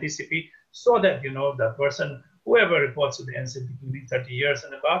NTCP, so that the person, whoever reports to the NCD clinic 30 years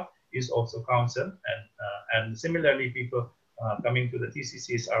and above, is also counseled, and similarly people coming to the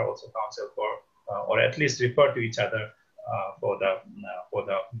TCCs are also counseled for, or at least refer to each other for the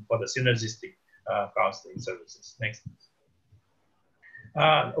synergistic counseling services. Next.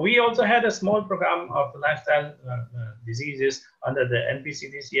 We also had a small program of lifestyle diseases under the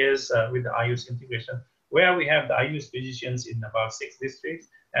NPCDCS with the Ayush integration, where we have the Ayush physicians in about 6 districts,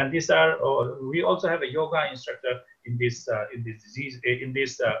 and these are. We also have a yoga instructor in these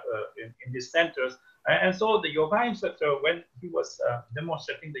centers, and so the yoga instructor, when he was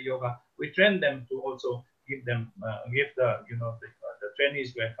demonstrating the yoga, we trained them to also give the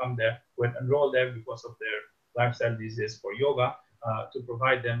trainees who had come there, who had enrolled there because of their lifestyle diseases for yoga, to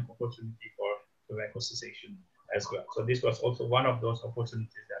provide them opportunity for tobacco cessation as well. So this was also one of those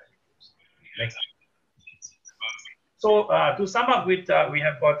opportunities that we used. Next. So to sum up with, we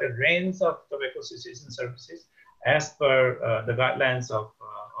have got a range of tobacco cessation services as per the guidelines of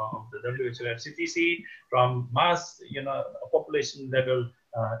the the WHO FCTC, from mass, population level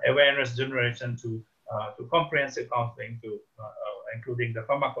awareness generation to comprehensive counseling, to including the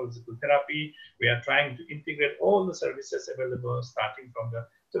pharmacological therapy. We are trying to integrate all the services available, starting from the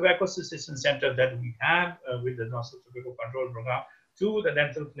Tobacco Cessation Center that we have with the National Tobacco Control Program, to the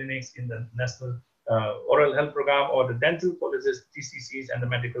dental clinics in the National Oral Health Program, or the dental colleges, TCCs, and the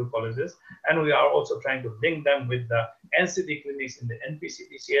medical colleges. And we are also trying to link them with the NCD clinics in the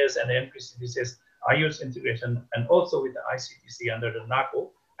NPCDCS and the NPCDCS IUS integration, and also with the ICTC under the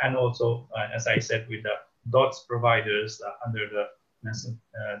NACO, and also, as I said, with the DOTS providers under the National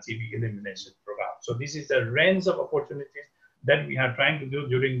TB Elimination Program. So this is a range of opportunities that we are trying to do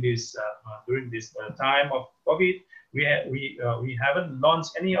during this time of COVID. We haven't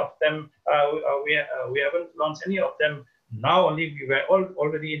launched any of them. We haven't launched any of them now. Only we were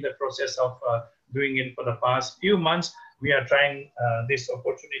already in the process of doing it for the past few months. We are trying this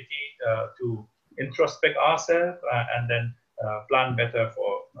opportunity to introspect ourselves and then plan better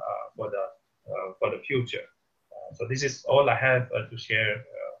for the future. So this is all I have to share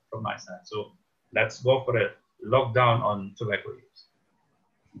from my side. So let's go for a lockdown on tobacco use.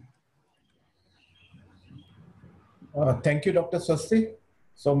 Thank you, Dr. Swasti.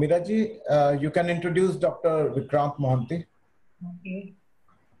 So Miraji, you can introduce Dr. Vikrant Mohanty. Okay.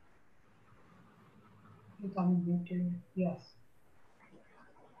 Yes.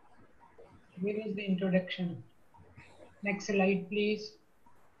 Here is the introduction. Next slide, please.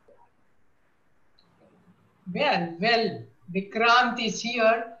 Well, Vikrant is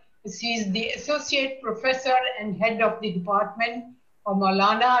here. She is the Associate Professor and Head of the Department of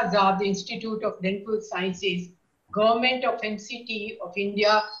Maulana Azad Institute of Dental Sciences, Government of MCT of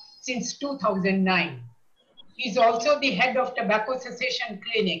India since 2009. He is also the Head of Tobacco Cessation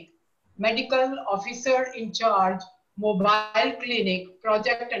Clinic, Medical Officer in Charge, Mobile Clinic,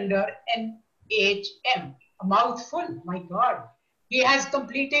 project under NHM. A mouthful, my God. He has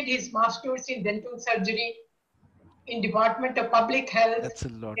completed his Master's in Dental Surgery in Department of Public Health,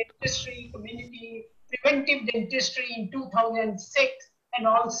 Dentistry, Community, Preventive Dentistry in 2006, and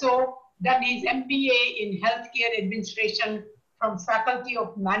also done his MBA in Healthcare Administration from Faculty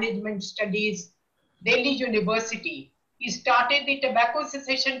of Management Studies, Delhi University. He started the Tobacco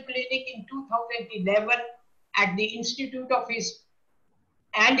Cessation Clinic in 2011 at the Institute of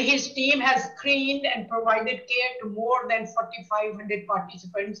and his team has screened and provided care to more than 4,500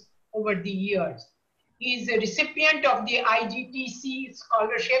 participants over the years. He is a recipient of the IGTC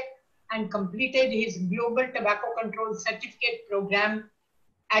scholarship and completed his Global Tobacco Control Certificate program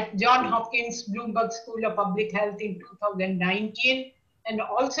at Johns Hopkins Bloomberg School of Public Health in 2019, and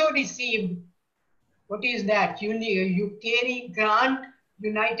also received, what is that, UKRI grant,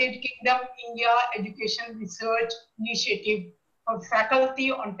 United Kingdom India Education Research Initiative for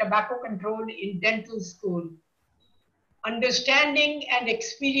faculty on tobacco control in dental school. Understanding and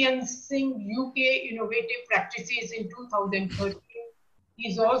experiencing UK innovative practices in 2013. He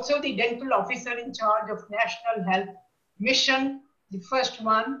is also the dental officer in charge of National Health Mission, the first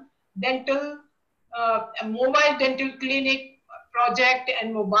one, dental, a mobile dental clinic project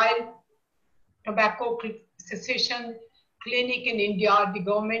and mobile tobacco cessation clinic in India, the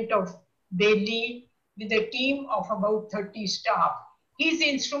government of Delhi, with a team of about 30 staff. He is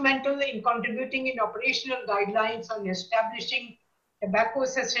instrumental in contributing in operational guidelines on establishing tobacco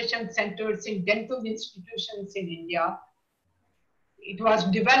cessation centers in dental institutions in India. It was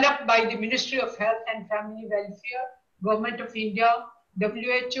developed by the Ministry of Health and Family Welfare, Government of India,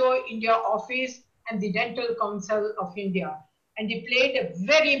 WHO India Office, and the Dental Council of India. And he played a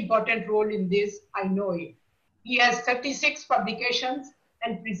very important role in this, I know it. He has 36 publications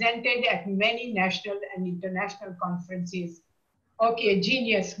and presented at many national and international conferences. Okay,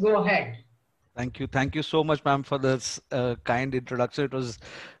 genius, go ahead. Thank you. Thank you so much, ma'am, for this kind introduction. It was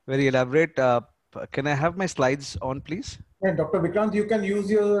very elaborate. Can I have my slides on, please? Yeah, Dr. Vikrant, you can use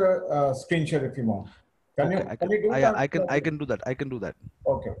your screen share if you want. Can you do that? I can do that. I can do that.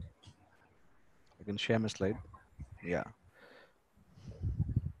 Okay. I can share my slide. Yeah.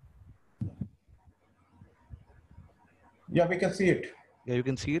 Yeah, we can see it. Yeah, you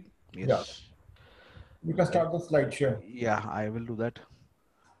can see it. Yes. Yeah. You can start the slide share. Yeah, I will do that.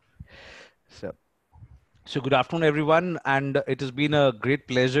 So good afternoon, everyone. And it has been a great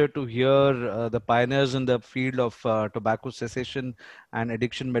pleasure to hear the pioneers in the field of tobacco cessation and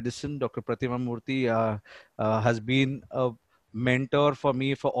addiction medicine. Dr. Pratima Murthy has been a mentor for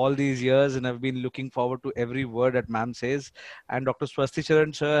me for all these years, and I've been looking forward to every word that ma'am says. And Dr. Swasti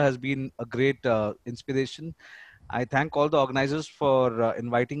Charan sir has been a great inspiration. I thank all the organizers for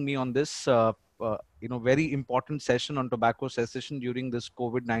inviting me on this very important session on tobacco cessation during this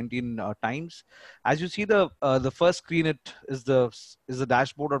COVID-19 times. As you see, the first screen, it is the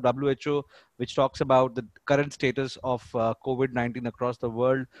dashboard of WHO, which talks about the current status of COVID-19 across the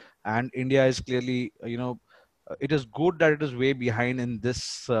world, and India is clearly, it is good that it is way behind in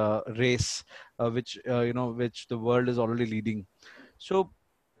this race, which the world is already leading. So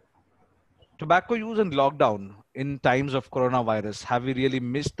tobacco use and lockdown in times of coronavirus, have we really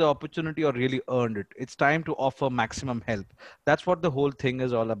missed the opportunity or really earned it? It's time to offer maximum help. That's what the whole thing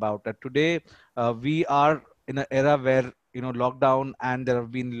is all about. That today we are in an era where lockdown, and there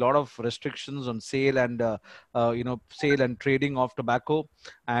have been a lot of restrictions on sale and sale and trading of tobacco,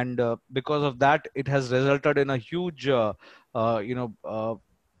 and because of that, it has resulted in a huge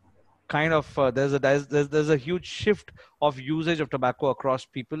kind of there's a huge shift of usage of tobacco across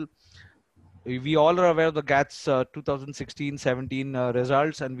people. We all are aware of the GATS 2016-17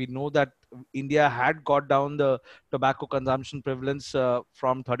 results, and we know that India had got down the tobacco consumption prevalence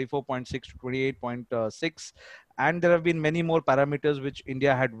from 34.6 to 28.6. And there have been many more parameters which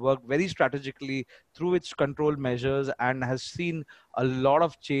India had worked very strategically through its control measures and has seen a lot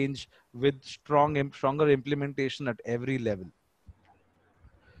of change with stronger implementation at every level.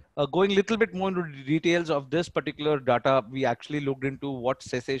 Going a little bit more into the details of this particular data, we actually looked into what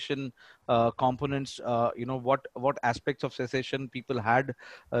cessation components, what aspects of cessation people had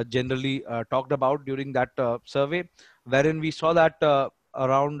generally talked about during that survey, wherein we saw that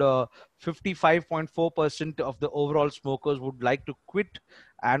around 55.4% of the overall smokers would like to quit,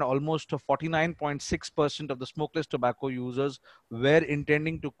 and almost 49.6% of the smokeless tobacco users were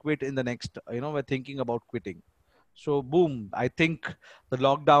intending to quit in the next, were thinking about quitting. So boom, I think the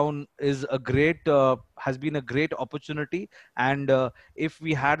lockdown is has been a great opportunity. And if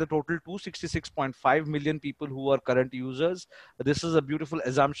we had a total 266.5 million people who are current users, this is a beautiful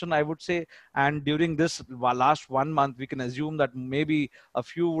assumption, I would say. And during this last 1 month, we can assume that maybe a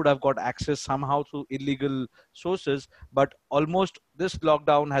few would have got access somehow through illegal sources. But almost this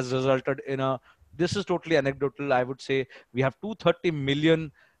lockdown has resulted in this is totally anecdotal, I would say. We have 230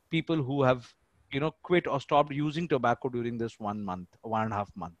 million people who have quit or stopped using tobacco during this 1 month, 1.5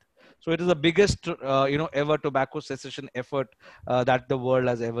 month. So it is the biggest ever tobacco cessation effort that the world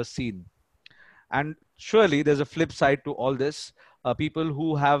has ever seen. And surely there's a flip side to all this. People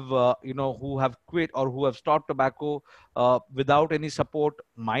who have who have quit or who have stopped tobacco without any support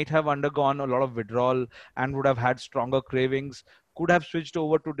might have undergone a lot of withdrawal and would have had stronger cravings, could have switched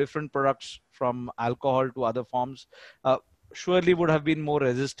over to different products from alcohol to other forms, surely would have been more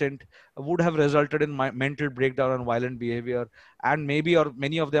resistant, would have resulted in mental breakdown and violent behavior, and maybe or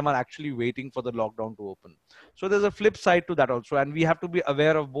many of them are actually waiting for the lockdown to open. So there's a flip side to that also, and we have to be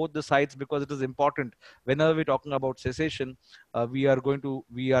aware of both the sides, because it is important whenever we're talking about cessation. We are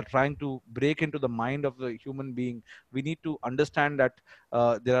trying to break into the mind of the human being. We need to understand that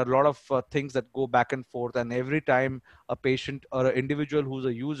there are a lot of things that go back and forth, and every time a patient or an individual who's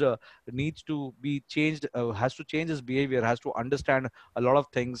a user needs to be changed, has to change his behavior, has to understand a lot of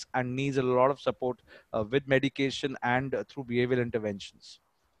things, and needs a lot of support with medication and through behavioral interventions.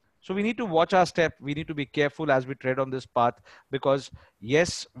 So we need to watch our step. We need to be careful as we tread on this path, because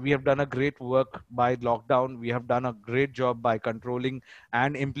yes, we have done a great work by lockdown. We have done a great job by controlling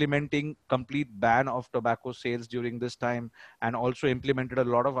and implementing complete ban of tobacco sales during this time, and also implemented a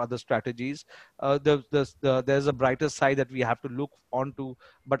lot of other strategies. There's a brighter side that we have to look onto.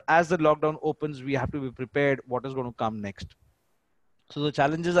 But as the lockdown opens, we have to be prepared what is going to come next. So the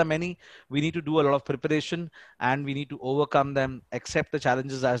challenges are many. We need to do a lot of preparation, and we need to overcome them, accept the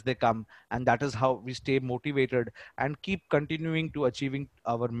challenges as they come. And that is how we stay motivated and keep continuing to achieving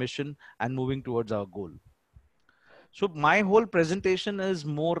our mission and moving towards our goal. So my whole presentation is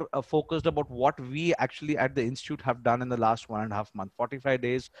more focused about what we actually at the Institute have done in the last 1.5 months, 45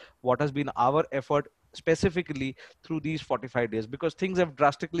 days, what has been our effort specifically through these 45 days, because things have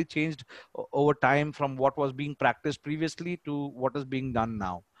drastically changed over time from what was being practiced previously to what is being done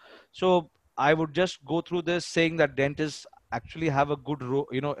now. So I would just go through this saying that dentists actually have a good role,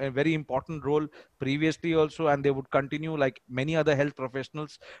 a very important role previously also, and they would continue like many other health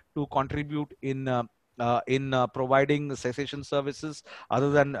professionals to contribute in providing cessation services other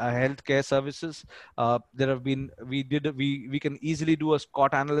than healthcare services. There have been, we can easily do a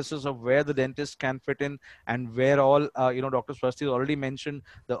SCOT analysis of where the dentist can fit in, and where all, Dr. Swasti already mentioned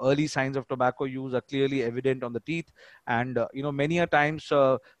the early signs of tobacco use are clearly evident on the teeth. And, many a times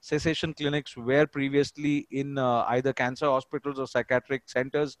cessation clinics were previously in either cancer hospitals or psychiatric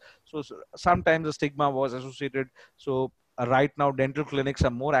centers. So sometimes the stigma was associated. So right now dental clinics are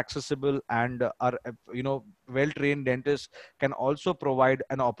more accessible, and are well-trained dentists can also provide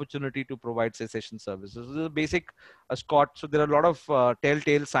an opportunity to provide cessation services. This is a basic Scott. So there are a lot of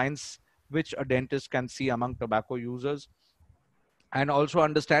telltale signs which a dentist can see among tobacco users, and also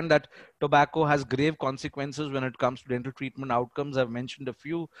understand that tobacco has grave consequences when it comes to dental treatment outcomes. I've mentioned a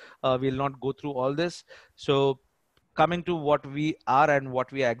few. We'll not go through all this. So coming to what we are and what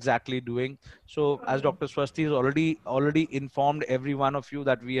we are exactly doing. So as Dr. Swasti has already informed every one of you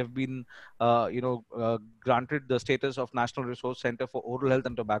that we have been granted the status of National Resource Center for Oral Health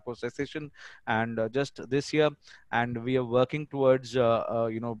and Tobacco Cessation, and just this year, and we are working towards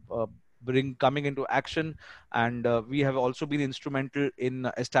coming into action, and we have also been instrumental in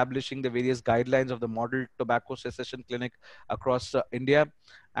establishing the various guidelines of the model tobacco cessation clinic across India.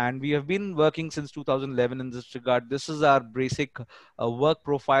 And we have been working since 2011 in this regard. This is our basic work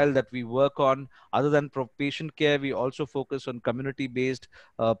profile that we work on. Other than patient care, we also focus on community-based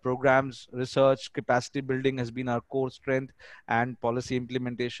programs. Research, capacity building has been our core strength, and policy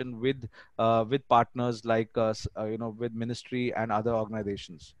implementation with partners like with ministry and other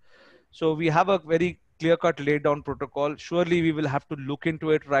organizations. So we have a very clear-cut laid down protocol. Surely we will have to look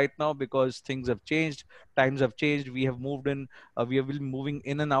into it right now because things have changed, times have changed. We have moved in, we have been moving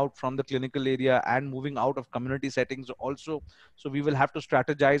in and out from the clinical area and moving out of community settings also. So we will have to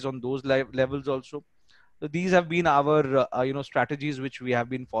strategize on those levels also. So these have been our strategies which we have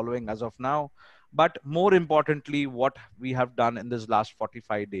been following as of now. But more importantly, what we have done in this last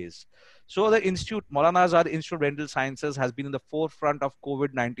 45 days. So the Institute, Maulana Azad Institute of Dental Sciences, has been in the forefront of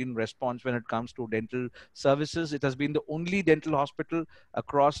COVID-19 response when it comes to dental services. It has been the only dental hospital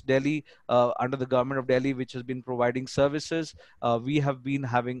across Delhi under the government of Delhi which has been providing services. We have been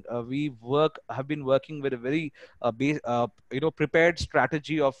having have been working with a very prepared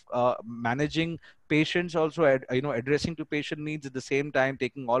strategy of managing patients, also addressing to patient needs, at the same time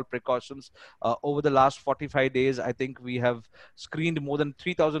taking all precautions. Over the last 45 days, I think we have screened more than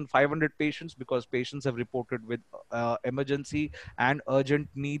 3,500 patients because patients have reported with emergency and urgent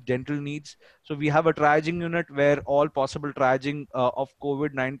dental needs. So we have a triaging unit where all possible triaging of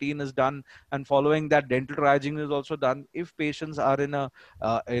COVID-19 is done, and following that, dental triaging is also done. If patients are in a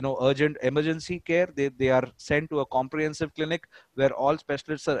urgent emergency care, they are sent to a comprehensive clinic where all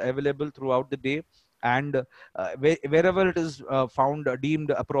specialists are available throughout the day, and wherever it is found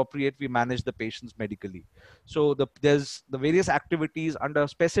deemed appropriate, we manage the patients medically. So there's the various activities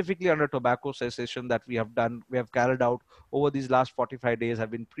specifically under tobacco cessation that we have carried out over these last 45 days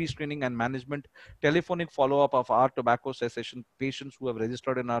have been pre-screening and management, telephonic follow-up of our tobacco cessation patients who have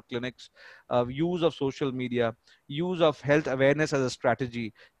registered in our clinics, use of social media, use of health awareness as a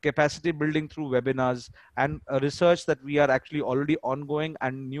strategy, capacity building through webinars, and research that we are actually already ongoing,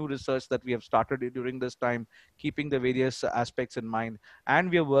 and new research that we have started during this time, keeping the various aspects in mind. And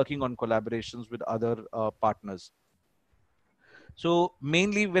we are working on collaborations with other partners. So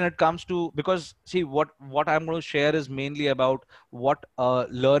mainly when it comes to, because see what I'm going to share is mainly about what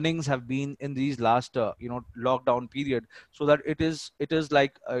learnings have been in these last lockdown period, so that it is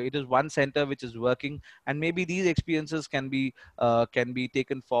like it is one center which is working, and maybe these experiences can be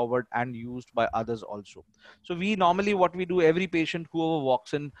taken forward and used by others also. So we normally, what we do, every patient whoever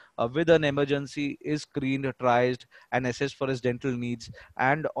walks in with an emergency is screened, triaged, and assessed for his dental needs.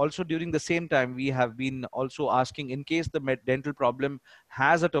 And also during the same time, we have been also asking, in case the dental problem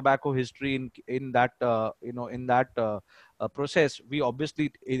has a tobacco history in that process, we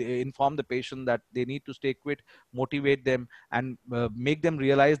obviously inform the patient that they need to stay quit, motivate them, and make them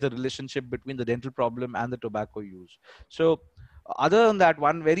realize the relationship between the dental problem and the tobacco use. So other than that,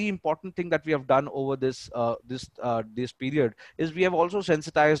 one very important thing that we have done over this period is we have also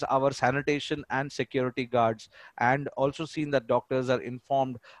sensitized our sanitation and security guards, and also seen that doctors are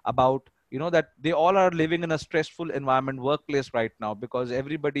informed about that they all are living in a stressful environment, workplace right now, because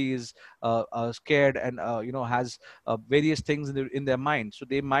everybody is scared and has various things in their mind. So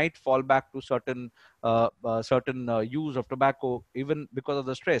they might fall back to certain use of tobacco even because of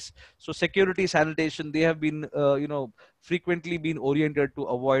the stress. So security, sanitation, they have been frequently been oriented to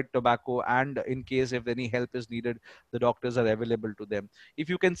avoid tobacco, and in case if any help is needed, the doctors are available to them. If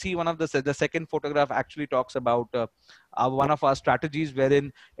you can see, one of the second photograph actually talks about one of our strategies,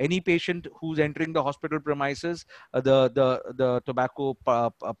 wherein any patient who's entering the hospital premises, the tobacco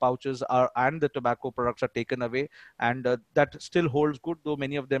pouches and the tobacco products are taken away, and that still holds good, though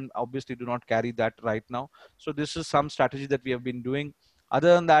many of them obviously do not carry that right now. So this is some strategy that we have been doing.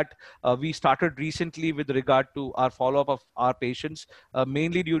 Other than that, we started recently with regard to our follow-up of our patients,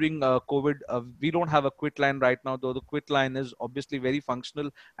 mainly during COVID. We don't have a quit line right now, though the quit line is obviously very functional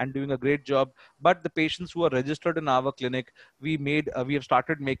and doing a great job. But the patients who are registered in our clinic, we have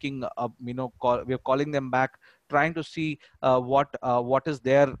started making, we are calling them back, trying to see what is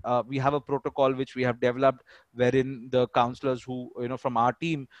there. We have a protocol which we have developed, wherein the counselors who, from our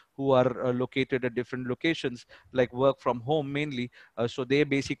team, who are located at different locations, like work from home mainly, so they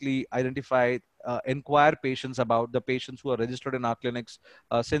basically identify, inquire patients about the patients who are registered in our clinics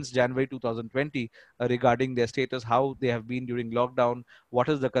since January 2020, regarding their status, how they have been during lockdown, what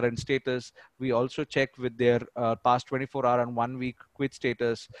is the current status. We also check with their past 24-hour and 1 week quit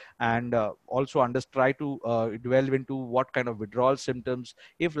status, and also try to delve into what kind of withdrawal symptoms,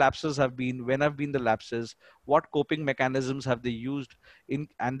 if lapses have been, when have been the lapses, what coping mechanisms have they used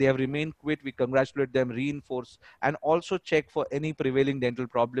and they have remained quit. We congratulate them, reinforce, and also check for any prevailing dental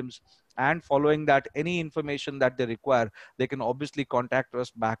problems. And following that, any information that they require, they can obviously contact us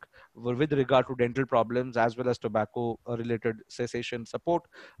back with regard to dental problems as well as tobacco related cessation support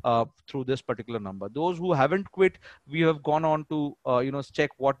through this particular number. Those who haven't quit, we have gone on to check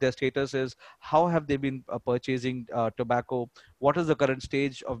what their status is, how have they been purchasing tobacco, what is the current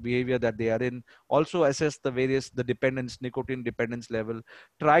stage of behavior that they are in, also assess the dependence, nicotine dependence level,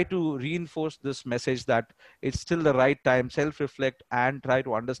 try to reinforce this message that it's still the right time, self-reflect, and try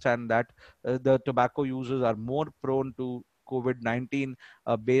to understand that the tobacco users are more prone to COVID-19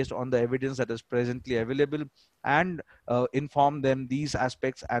 based on the evidence that is presently available, and inform them these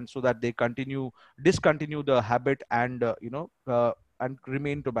aspects, and so that they discontinue the habit, and and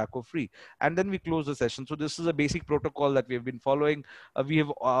remain tobacco free. And then we close the session. So this is a basic protocol that we have been following. We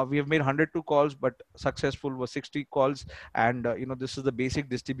have made 102 calls, but successful was 60 calls, and this is the basic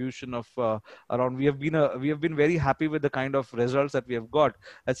distribution of around. We have been very happy with the kind of results that we have got.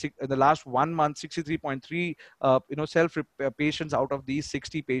 In the last 1 month, 63.3 self patients out of these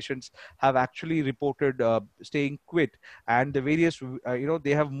 60 patients have actually reported staying quit, and the various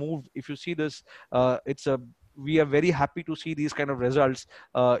they have moved. If you see this, we are very happy to see these kind of results,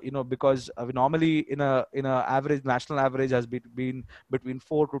 because normally in a average, national average has been between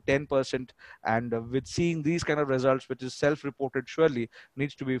 4 to 10%, and with seeing these kind of results, which is self-reported, surely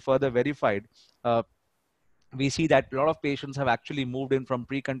needs to be further verified. We see that a lot of patients have actually moved in from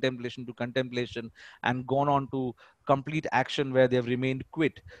pre-contemplation to contemplation and gone on to complete action where they've remained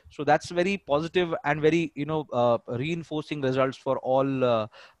quit. So that's very positive and very reinforcing results for all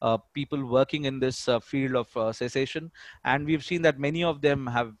people working in this field of cessation. And we've seen that many of them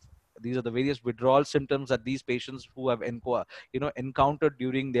have, these are the various withdrawal symptoms that these patients who have encountered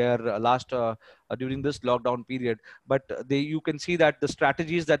during their during this lockdown period. But you can see that the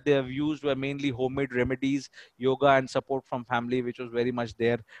strategies that they have used were mainly homemade remedies, yoga, and support from family, which was very much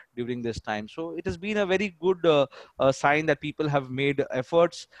there during this time. So it has been a very good sign that people have made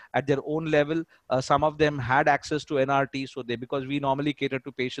efforts at their own level. Some of them had access to NRT, so because we normally cater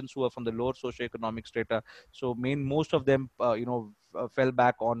to patients who are from the lower socioeconomic strata, so most of them fell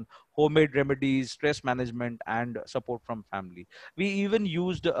back on homemade remedies, stress management, and support from family. We even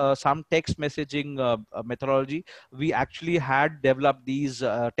used some text messaging methodology. We actually had developed these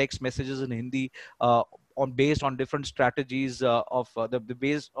text messages in Hindi based on different strategies of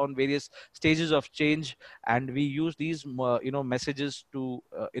based on various stages of change, and we use these messages to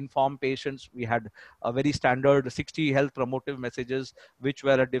inform patients. We had a very standard 60 health promotive messages which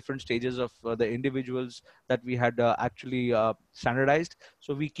were at different stages of the individuals that we had actually standardized.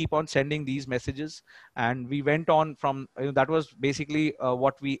 So we keep on sending these messages, and we went on from that was basically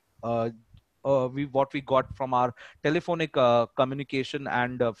what we got from our telephonic communication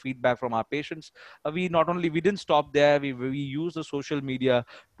and feedback from our patients. We didn't stop there. We used the social media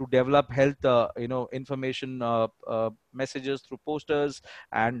to develop health information messages through posters,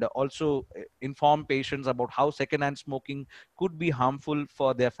 and also inform patients about how secondhand smoking could be harmful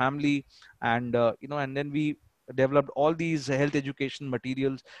for their family. And and then we developed all these health education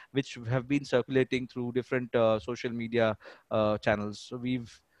materials which have been circulating through different social media channels. So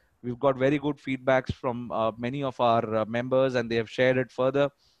we've got very good feedbacks from many of our members, and they have shared it further.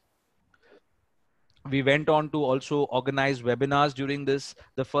 We went on to also organize webinars during this.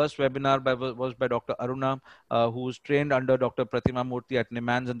 The first webinar was by Dr. Aruna, who's trained under Dr. Pratima Murthy at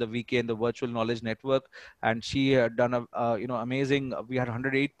NIMANS and the VK and the Virtual Knowledge Network. And she had done a amazing, we had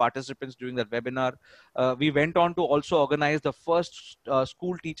 108 participants during that webinar. We went on to also organize the first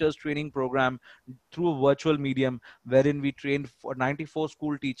school teachers training program through a virtual medium, wherein we trained for 94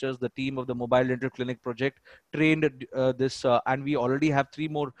 school teachers. The team of the Mobile Dental Clinic project trained and we already have 3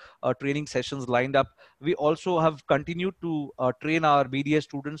 more training sessions lined up We also have continued to train our BDS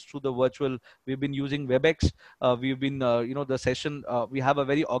students through the virtual. We've been using WebEx. We've been, the session, we have a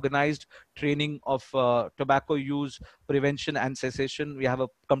very organized training of tobacco use, prevention and cessation. We have a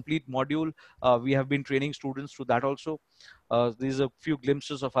complete module. We have been training students through that also. These are a few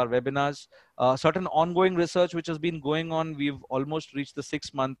glimpses of our webinars. Certain ongoing research which has been going on. We've almost reached the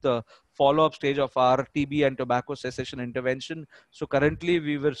 6-month follow-up stage of our TB and tobacco cessation intervention. So currently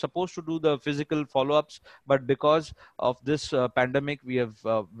we were supposed to do the physical follow-ups, but because of this pandemic, we have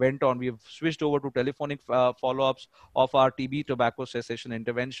we have switched over to telephonic follow-ups of our TB tobacco cessation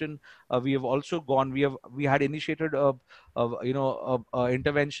intervention. We have also gone, we had initiated a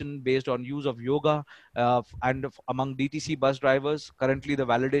intervention based on use of yoga and among DTC bus drivers. Currently the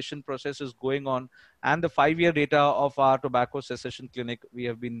validation process is going on, and the 5-year data of our tobacco cessation clinic, we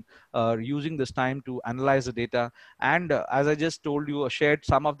have been using this time to analyze the data. And as I just told you, shared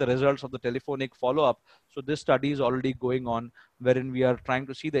some of the results of the telephonic follow-up. So this study is already going on, wherein we are trying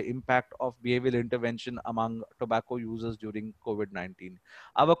to see the impact of behavioral intervention among tobacco users during COVID-19.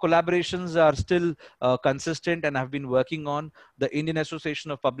 Our collaborations are still consistent and have been working on. The Indian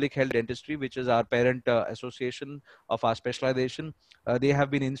Association of Public Health Dentistry, which is our parent association of our specialization, they have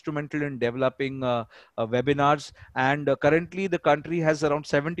been instrumental in developing webinars, and currently the country has around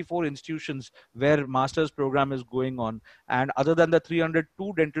 74 institutions where master's program is going on. And other than the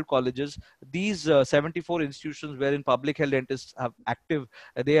 302 dental colleges, these 74 institutions wherein public health dentists have active,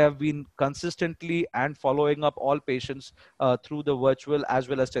 they have been consistently and following up all patients through the virtual as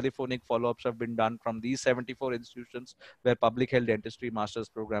well as telephonic follow-ups have been done from these 74 institutions where public health dentistry master's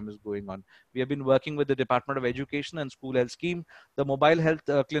program is going on. We have been working with the Department of Education and School Health Scheme. The mobile health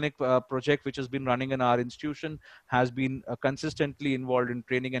clinic project, which has been running in our institution, has been consistently involved in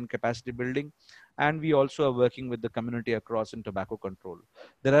training and capacity building. And we also are working with the community across in tobacco control.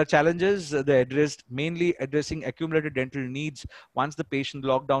 There are challenges they addressed, mainly addressing accumulated dental needs. Once the patient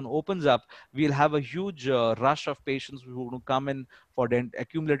lockdown opens up, we'll have a huge rush of patients who will come in for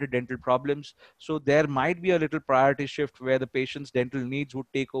accumulated dental problems. So there might be a little priority shift where the patient's dental needs would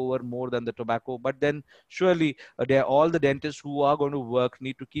take over more than the tobacco. But then surely all the dentists who are going to work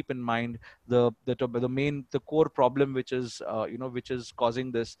need to keep in mind the core problem which is which is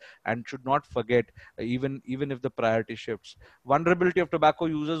causing this, and should not forget even if the priority shifts. Vulnerability of tobacco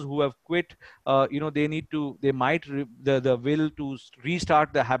users who have quit, the will to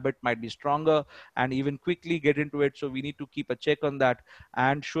restart the habit might be stronger and even quickly get into it. So we need to keep a check on that.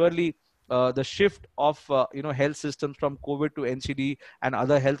 And surely the shift of health systems from COVID to NCD and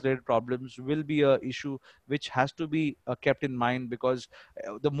other health related problems will be a issue which has to be kept in mind, because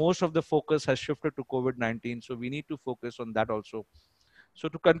the most of the focus has shifted to COVID-19. So we need to focus on that also. So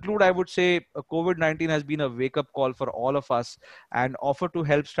to conclude, I would say COVID-19 has been a wake-up call for all of us, and offer to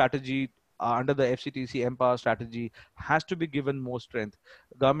help strategy under the FCTC Empower strategy has to be given more strength.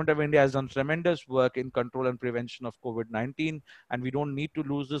 Government of India has done tremendous work in control and prevention of COVID-19, and we don't need to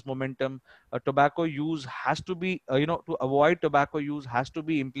lose this momentum. Tobacco use has to be, to avoid tobacco use has to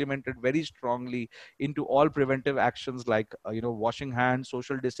be implemented very strongly into all preventive actions like, washing hands,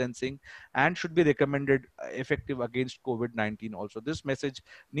 social distancing, and should be recommended effective against COVID-19 also. This message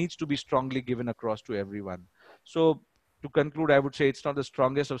needs to be strongly given across to everyone. So to conclude, I would say it's not the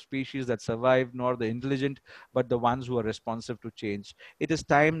strongest of species that survive, nor the intelligent, but the ones who are responsive to change. It is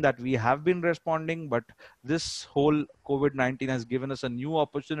time that we have been responding, but this whole COVID-19 has given us a new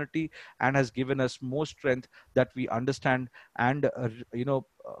opportunity and has given us more strength that we understand and,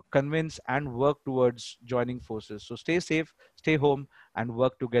 convince and work towards joining forces. So stay safe, stay home, and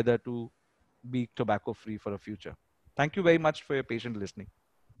work together to be tobacco free for a future. Thank you very much for your patient listening.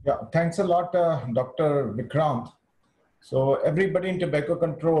 Yeah, thanks a lot, Dr. Vikrant. So everybody in tobacco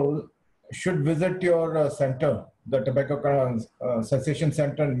control should visit your center, the Tobacco Cessation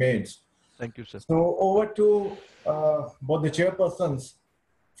Center in Maids. Thank you, sir. So over to both the chairpersons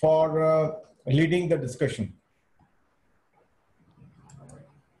for leading the discussion.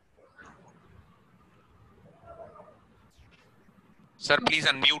 Sir, please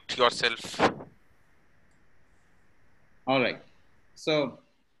unmute yourself. All right. So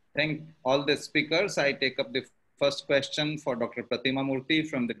thank all the speakers. I take up the first question for Dr. Pratima Murthy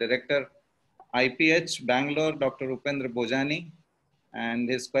from the Director, IPH, Bangalore, Dr. Upendra Bojani. And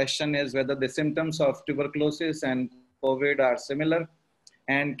his question is whether the symptoms of tuberculosis and COVID are similar,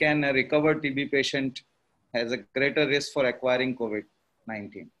 and can a recovered TB patient has a greater risk for acquiring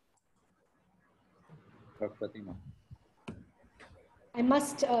COVID-19? Dr. Pratima. I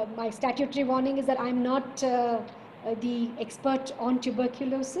must, my statutory warning is that I'm not the expert on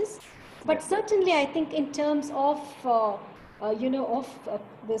tuberculosis, but certainly I think in terms of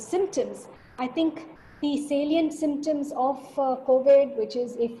the symptoms, I think the salient symptoms of COVID, which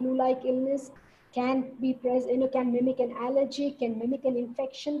is a flu-like illness, can be present, can mimic an allergy, can mimic an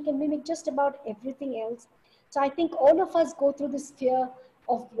infection, can mimic just about everything else. So I think all of us go through this fear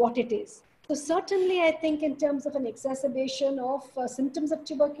of what it is. So certainly I think in terms of an exacerbation of symptoms of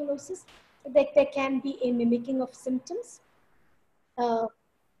tuberculosis, there can be a mimicking of symptoms,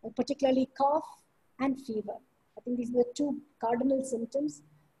 particularly cough and fever. I think these are the two cardinal symptoms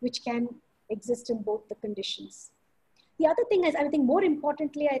which can exist in both the conditions. The other thing is, I think more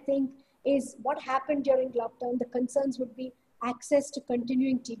importantly, I think, is what happened during lockdown. The concerns would be access to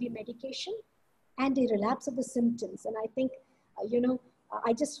continuing TB medication and a relapse of the symptoms. And I think,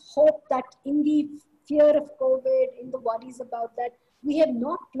 I just hope that in the fear of COVID, in the worries about that, we have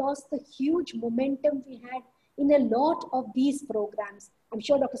not lost the huge momentum we had in a lot of these programs. I'm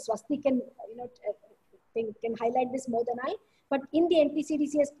sure Dr. Swasti can, can highlight this more than I, but in the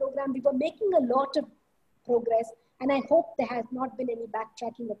NPCDCS program, we were making a lot of progress, and I hope there has not been any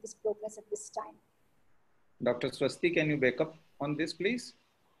backtracking of this progress at this time. Dr. Swasti, can you back up on this, please?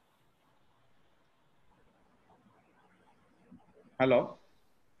 Hello?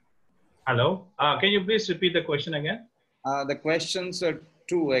 Hello. Can you please repeat the question again? The questions are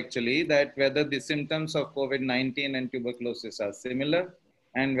two, actually, that whether the symptoms of COVID-19 and tuberculosis are similar,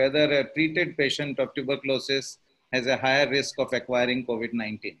 and whether a treated patient of tuberculosis has a higher risk of acquiring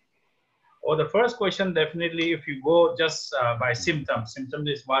COVID-19. Oh, the first question, definitely, if you go just by symptoms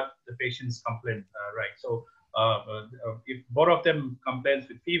is what the patients complain, right? So if both of them complains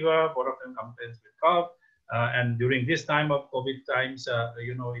with fever, both of them complains with cough, and during this time of COVID times,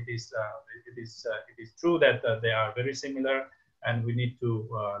 it is true that they are very similar, and we need to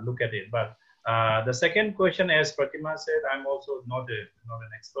look at it. But the second question, as Pratima said, I'm also not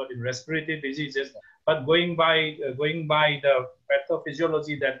an expert in respiratory diseases, but going by the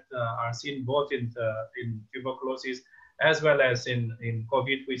pathophysiology that are seen both in tuberculosis as well as in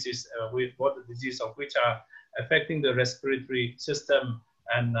COVID, which is with both the disease of which are affecting the respiratory system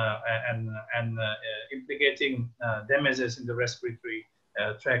and implicating damages in the respiratory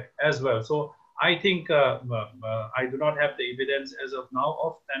tract as well. So I think I do not have the evidence as of now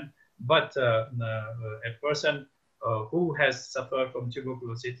of them, but a person who has suffered from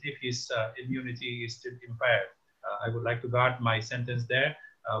tuberculosis, if his immunity is still impaired, I would like to guard my sentence there,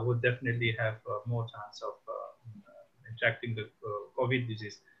 would definitely have more chance of contracting the COVID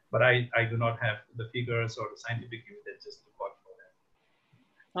disease. But I do not have the figures or the scientific evidence to support for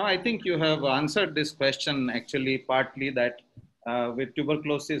that. No, I think you have answered this question actually partly that with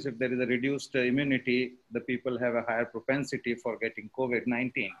tuberculosis, if there is a reduced immunity, the people have a higher propensity for getting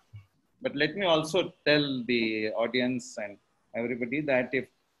COVID-19. But let me also tell the audience and everybody that if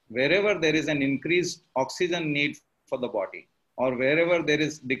wherever there is an increased oxygen need for the body, or wherever there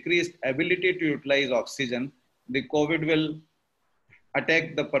is decreased ability to utilize oxygen, the COVID will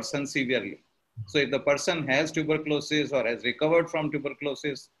attack the person severely. So if the person has tuberculosis or has recovered from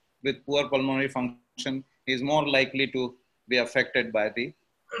tuberculosis with poor pulmonary function, he is more likely to be affected by the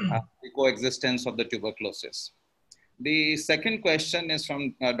coexistence of the tuberculosis. The second question is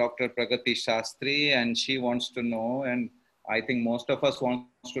from Dr. Pragati Shastri, and she wants to know, and I think most of us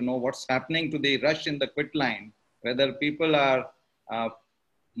wants to know what's happening to the rush in the quit line, whether people are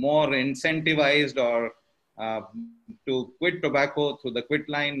more incentivized or to quit tobacco through the quit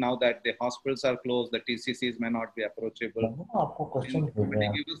line now that the hospitals are closed, the TCCs may not be approachable. Can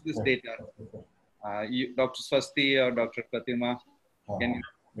you give us this data? Dr. Swasti or Dr. Pratima, can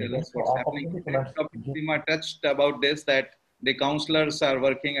you tell us what's happening? Dr. Pratima touched about this, that the counselors are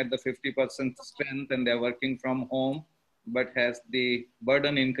working at the 50% strength and they're working from home, but has the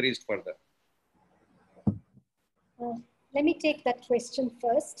burden increased further? Let me take that question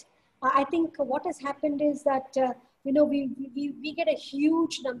first. I think what has happened is that, we get a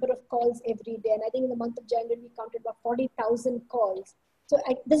huge number of calls every day. And I think in the month of January, we counted about 40,000 calls. So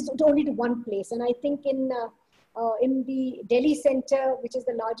this is only to one place. And I think in the Delhi center, which is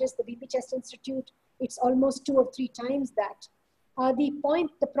the largest, the BP Chest Institute, it's almost 2 or 3 times that.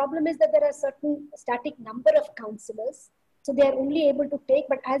 The problem is that there are a certain static number of counselors. So they are only able to take,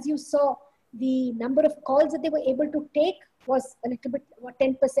 but as you saw, the number of calls that they were able to take was a little bit,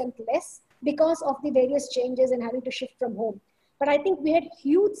 10% less because of the various changes and having to shift from home. But I think we had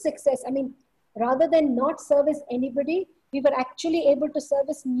huge success. I mean, rather than not service anybody, we were actually able to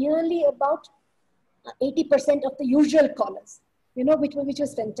service nearly about 80% of the usual callers, which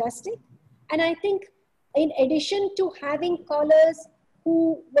was fantastic. And I think in addition to having callers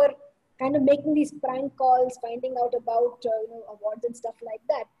who were kind of making these prank calls, finding out about awards and stuff like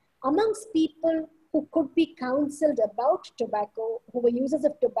that, amongst people who could be counseled about tobacco, who were users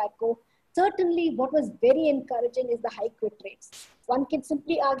of tobacco, certainly what was very encouraging is the high quit rates. One can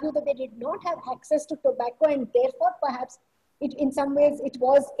simply argue that they did not have access to tobacco, and therefore perhaps in some ways it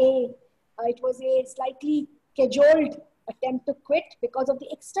was a slightly cajoled attempt to quit because of the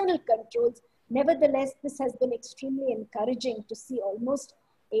external controls. Nevertheless, this has been extremely encouraging to see almost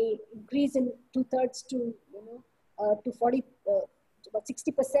a increase in 2/3 to 40, about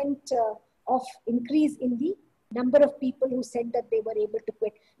 60% of increase in the number of people who said that they were able to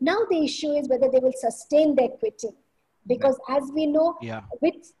quit. Now the issue is whether they will sustain their quitting, because as we know,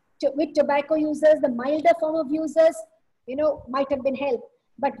 with tobacco users, the milder form of users, might have been helped.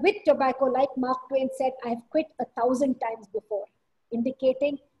 But with tobacco, like Mark Twain said, I have quit 1,000 times before,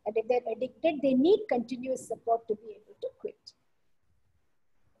 indicating that if they're addicted, they need continuous support to be able to quit.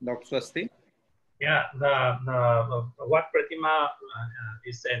 Dr. Swasti? Yeah, what Pratima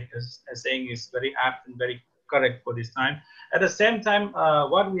is saying is very apt and very correct for this time. At the same time,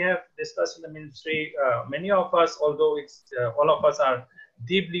 what we have discussed in the ministry, many of us, although it's all of us are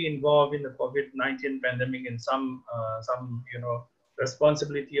deeply involved in the COVID-19 pandemic in some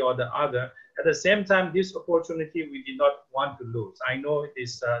responsibility or the other. At the same time, this opportunity we did not want to lose. I know it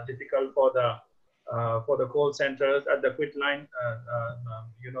is difficult for the call centers at the quit line,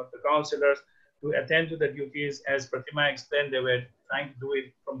 the counselors to attend to the duties. As Pratima explained, they were trying to do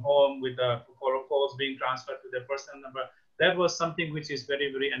it from home with the calls being transferred to their personal number. That was something which is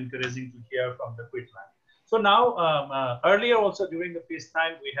very, very encouraging to hear from the quit line. So now, earlier also during the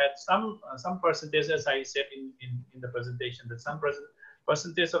peacetime, we had some percentage, as I said in the presentation, that some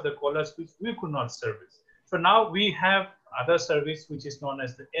percentage of the callers which we could not service. So now we have other service which is known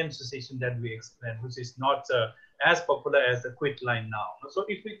as the Cessation that we explained, which is not as popular as the quit line now. So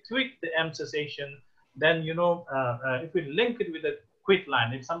if we tweak the Cessation, then if we link it with the quit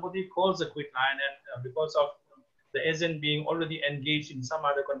line, if somebody calls the quit line and because of the agent being already engaged in some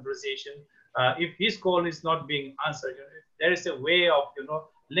other conversation, if his call is not being answered, there is a way of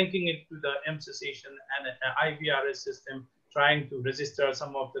linking it to the Cessation and an IVRS system, trying to register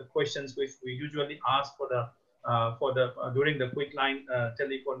some of the questions which we usually ask for the during the quit line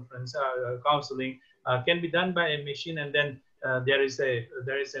teleconference counseling can be done by a machine, and then there is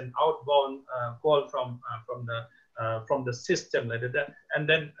an outbound call from the system like that, and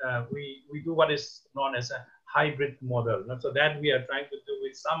then we do what is known as a hybrid model. So that we are trying to do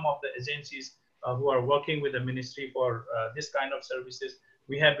with some of the agencies who are working with the ministry for this kind of services.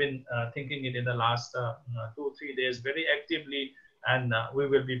 We have been thinking it in the last 2-3 days very actively, and we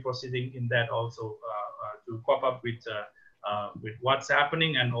will be proceeding in that also to cope up with what's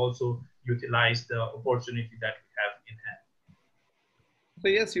happening and also utilize the opportunity that we have in hand. So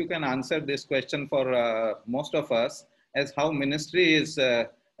yes, you can answer this question for most of us as how ministry is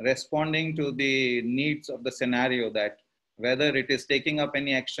responding to the needs of the scenario, that whether it is taking up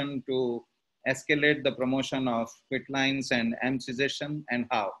any action to escalate the promotion of quit lines and Cessation, and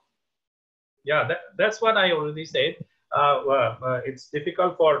how? Yeah, that's what I already said. It's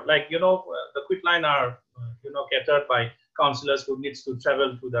difficult for the quit line are catered by counselors who needs to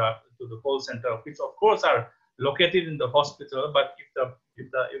travel to the call center, which of course are located in the hospital. But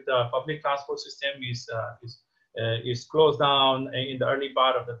if the public transport system is closed down in the early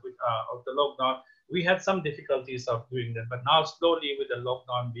part of the lockdown, we had some difficulties of doing that. But now slowly, with the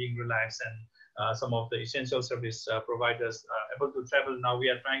lockdown being relaxed and some of the essential service providers are able to travel, now we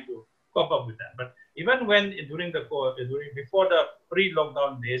are trying to cope up with that. But even when before the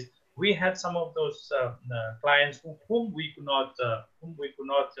pre-lockdown days, we had some of those clients whom we could not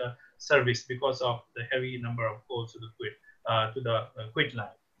service because of the heavy number of calls to the quit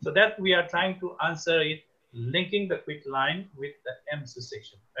line. So that we are trying to answer it, linking the quit line with the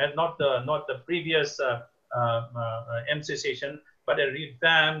Cessation, and not the previous Cessation, but a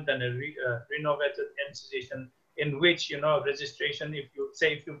revamped and a renovated Cessation, in which registration. If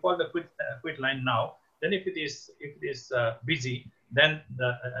you call the quit line now, then if it is busy, then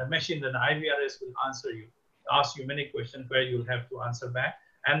the machine, the IVRS will ask you many questions where you'll have to answer back,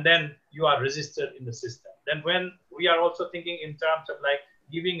 and then you are registered in the system. Then when we are also thinking in terms of like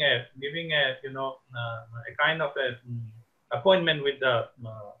giving a kind of a appointment with the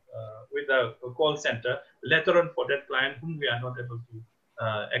call center later on for that client whom we are not able to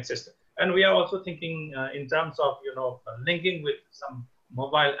access. And we are also thinking in terms of linking with some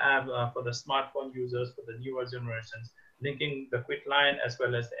mobile app for the smartphone users, for the newer generations, linking the quit line as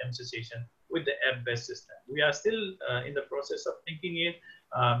well as the Cessation with the app-based system. We are still in the process of thinking it.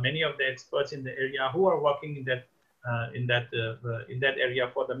 Many of the experts in the area who are working in that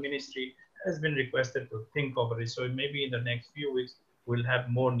area for the ministry has been requested to think over it. So maybe in the next few weeks we'll have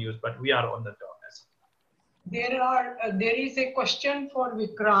more news, but we are on the job as of There is a question for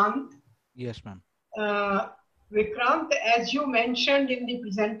Vikrant. Yes, ma'am. Vikrant, as you mentioned in the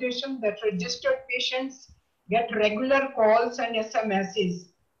presentation, that registered patients get regular calls and SMSs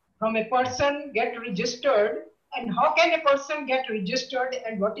from a person get registered. And how can a person get registered,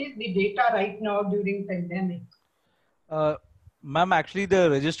 and what is the data right now during pandemic? Ma'am, actually, the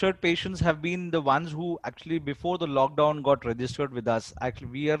registered patients have been the ones who actually before the lockdown got registered with us. Actually,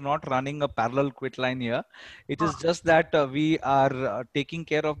 we are not running a parallel quit line here. It is just that we are taking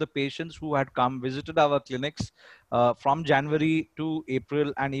care of the patients who had come, visited our clinics from January to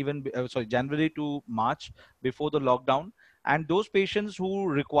April and even, sorry, January to March before the lockdown. And those patients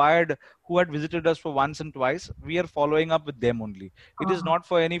who had visited us for once and twice, we are following up with them only. It is not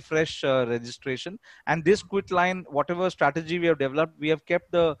for any fresh registration. And this quit line, whatever strategy we have developed, we have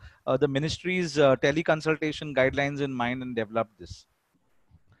kept the ministry's teleconsultation guidelines in mind and developed this.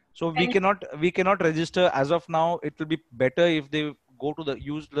 So we cannot register as of now. It will be better if they go to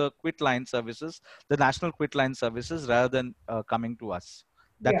use the quit line services, the national quit line services, rather than coming to us.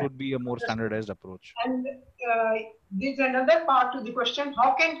 That would be a more standardized approach. And there's another part to the question: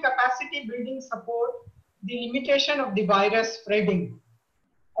 how can capacity building support the limitation of the virus spreading?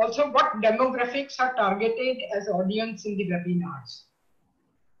 Also, what demographics are targeted as audience in the webinars?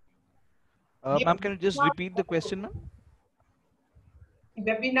 Ma'am, can you just repeat the question, ma'am?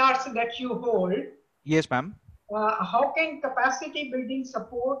 Webinars that you hold. Yes, ma'am. How can capacity building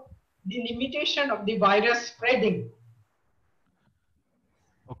support the limitation of the virus spreading?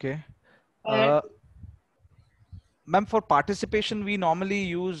 Okay. Ma'am, for participation, we normally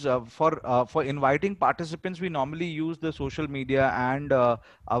use for inviting participants, we normally use the social media and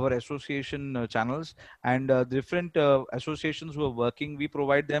our association channels, and different associations who are working, we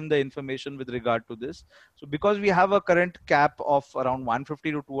provide them the information with regard to this. So because we have a current cap of around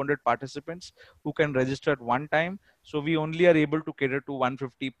 150 to 200 participants who can register at one time, so we only are able to cater to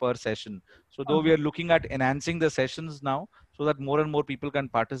 150 per session. So though we are looking at enhancing the sessions now, so that more and more people can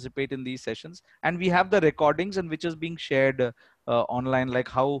participate in these sessions. And we have the recordings and which is being shared online, like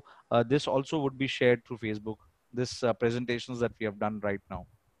how this also would be shared through Facebook, this presentations that we have done right now.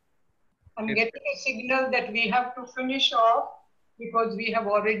 I'm getting a signal that we have to finish off because we have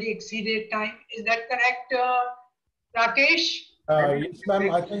already exceeded time. Is that correct, Rakesh? Yes,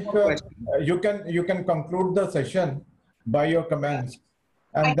 ma'am. I think you can conclude the session by your comments,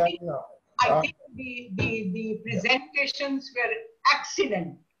 and I think the presentations were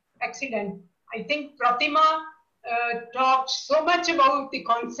excellent, excellent. I think Pratima talked so much about the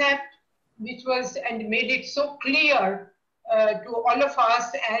concept, which was and made it so clear to all of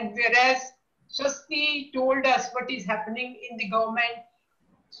us. And whereas Swasti told us what is happening in the government,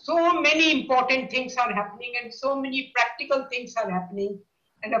 so many important things are happening and so many practical things are happening.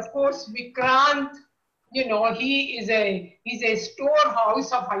 And of course, Vikrant, you know, he's a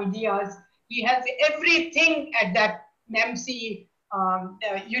storehouse of ideas. He has everything at that MEMC,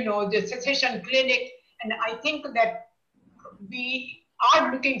 you know, the Cessation clinic. And I think that we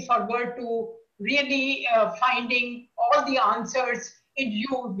are looking forward to really finding all the answers in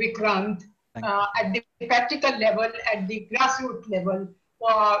you, Vikrant, at the practical level, at the grassroots level.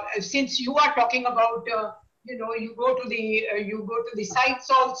 Since you are talking about, you know, you go to the sites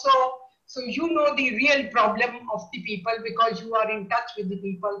also, so you know the real problem of the people because you are in touch with the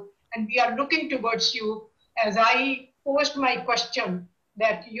people, and we are looking towards you. As I posed my question,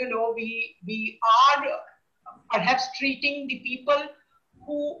 that you know we are perhaps treating the people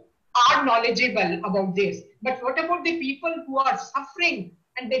who are knowledgeable about this, but what about the people who are suffering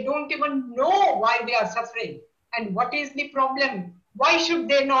and they don't even know why they are suffering and what is the problem? Why should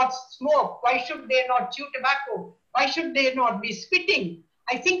they not smoke? Why should they not chew tobacco? Why should they not be spitting?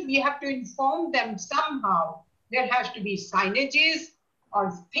 I think we have to inform them somehow. There has to be signages or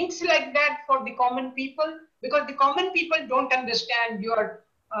things like that for the common people, because the common people don't understand your,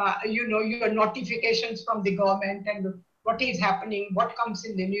 you know, your notifications from the government and what is happening, what comes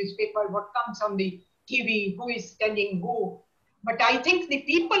in the newspaper, what comes on the TV, who is telling who. But I think the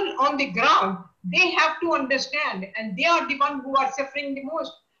people on the ground, they have to understand, and they are the ones who are suffering the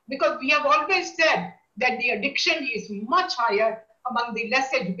most, because we have always said that the addiction is much higher among the less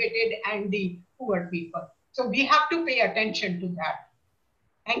educated and the poor people. So we have to pay attention to that.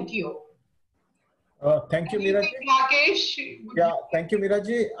 Thank you. Thank you, Meeraji. Rakesh? Yeah, thank you,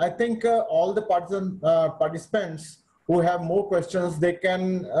 Meeraji. I think all the participants who have more questions, they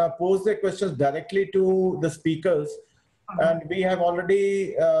can pose their questions directly to the speakers. And we have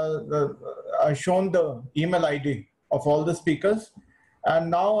already shown the email ID of all the speakers.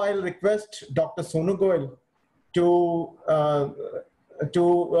 And now I'll request Dr. Sonu Goyal to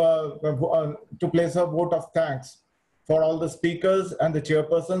to place a vote of thanks for all the speakers and the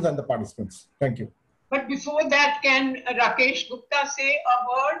chairpersons and the participants. Thank you. But before that, can Rakesh Gupta say a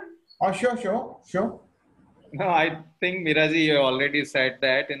word? Oh, sure. No, I think Miraji, you already said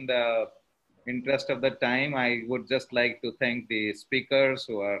that. In the interest of the time, I would just like to thank the speakers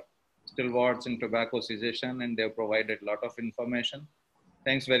who are stalwarts in tobacco cessation, and they've provided a lot of information.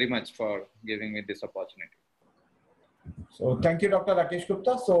 Thanks very much for giving me this opportunity. So thank you, Dr. Rakesh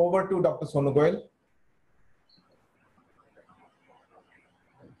Gupta. So over to Dr. Sonu Goyal.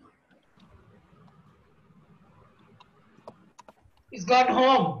 He's gone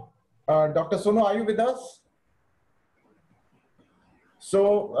home. Dr. Sonu, are you with us?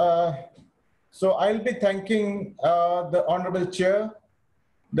 So I'll be thanking the Honorable Chair,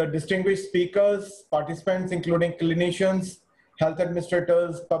 the distinguished speakers, participants, including clinicians, health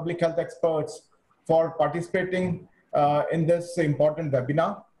administrators, public health experts, for participating in this important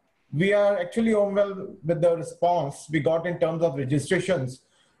webinar. We are actually overwhelmed with the response we got in terms of registrations.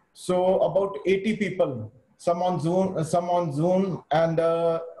 So about 80 people, some on Zoom, and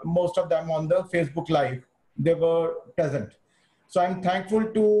most of them on the Facebook Live, they were present. So I'm thankful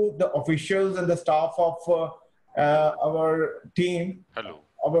to the officials and the staff of our team,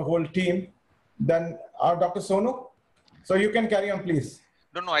 our whole team. Then Dr. Sonu, so you can carry on, please.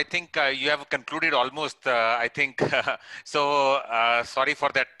 No, I think you have concluded almost, I think. So sorry for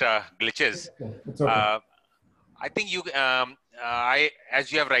that glitches. It's okay. I think you,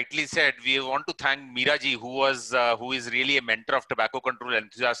 as you have rightly said, we want to thank Miraji, who is really a mentor of tobacco control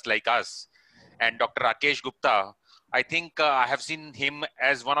enthusiasts like us, and Dr. Rakesh Gupta. I think I have seen him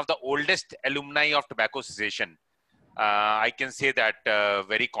as one of the oldest alumni of tobacco cessation. I can say that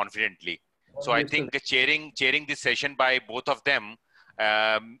very confidently. So I think chairing this session by both of them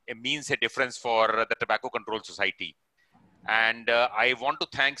it means a difference for the Tobacco Control Society. And I want to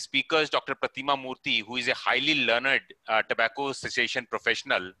thank speakers Dr. Pratima Murthy, who is a highly learned tobacco cessation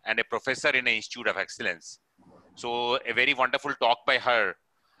professional and a professor in an Institute of Excellence. So a very wonderful talk by her.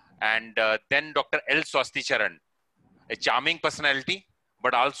 And then Dr. L. Swasticharan, a charming personality,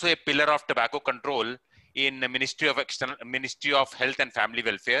 but also a pillar of tobacco control in the Ministry of Health and Family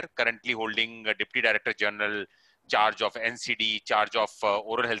Welfare, currently holding a Deputy Director General, charge of NCD, charge of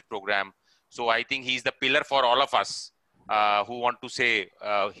oral health program. So I think he's the pillar for all of us who want to say,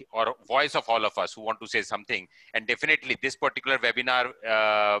 or voice of all of us who want to say something. And definitely this particular webinar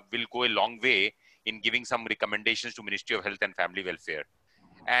will go a long way in giving some recommendations to Ministry of Health and Family Welfare.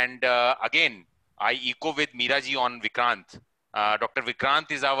 And again, I echo with Miraji on Vikrant. Dr. Vikrant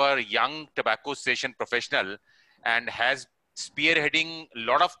is our young tobacco cessation professional and has spearheading a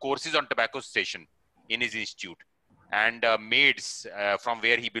lot of courses on tobacco cessation in his institute. And Maids, from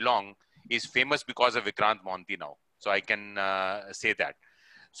where he belongs, is famous because of Vikrant Monti now. So I can say that.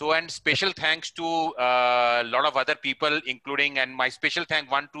 So, and special thanks to a lot of other people, including, and my special thank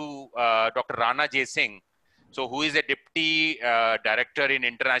one to Dr. Rana J. Singh, so who is a Deputy Director in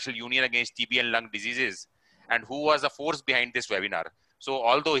International Union Against TB and Lung Diseases, and who was the force behind this webinar. So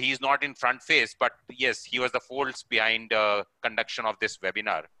although he is not in front face, but yes, he was the force behind conduction of this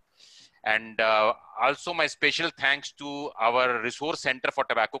webinar. And also my special thanks to our Resource Center for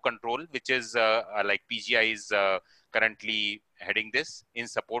Tobacco Control, which is like PGI is currently heading this in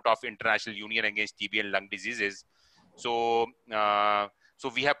support of International Union Against TB and Lung Diseases. So,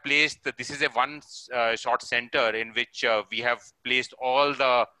 so we have placed, this is a one-shot center in which we have placed all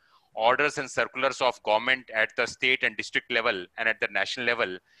the orders and circulars of government at the state and district level and at the national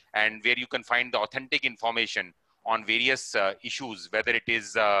level, and where you can find the authentic information on various issues, whether it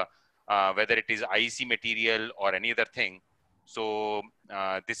is IEC material or any other thing. So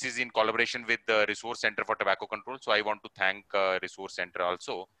this is in collaboration with the Resource Center for Tobacco Control. So I want to thank Resource Center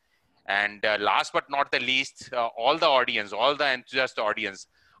also. And last but not the least, all the audience, all the enthusiast audience,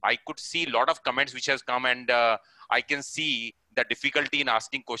 I could see a lot of comments which has come, and I can see the difficulty in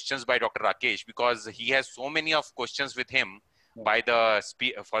asking questions by Dr. Rakesh, because he has so many of questions with him by the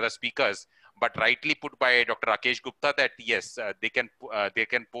for the speakers, but rightly put by Dr. Rakesh Gupta that yes, they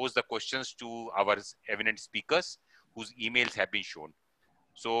can pose the questions to our eminent speakers whose emails have been shown.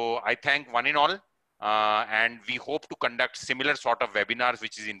 So I thank one and all, and we hope to conduct similar sort of webinars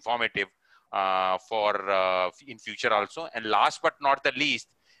which is informative for in future also. And last but not the least,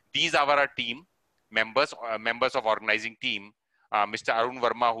 these are our team members, members of organizing team, Mr. Arun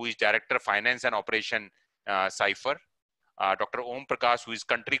Verma, who is Director Finance and Operation SIPHER, Dr. Om Prakash, who is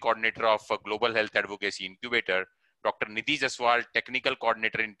Country Coordinator of Global Health Advocacy Incubator, Dr. Nidhi Jaswal, Technical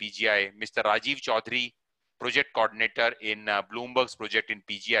Coordinator in PGI, Mr. Rajiv Chaudhary, Project Coordinator in Bloomberg's project in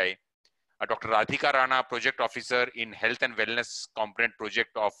PGI, Dr. Radhika Rana, Project Officer in Health and Wellness Component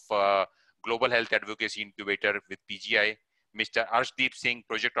Project of Global Health Advocacy Incubator with PGI, Mr. Arshdeep Singh,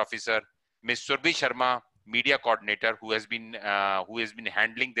 Project Officer, Ms. Surbhi Sharma, Media Coordinator, who has been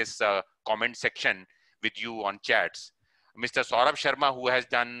handling this comment section with you on chats, Mr. Saurabh Sharma, who has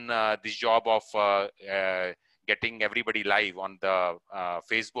done this job of getting everybody live on the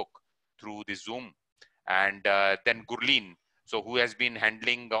Facebook through the Zoom, and then Gurleen, so who has been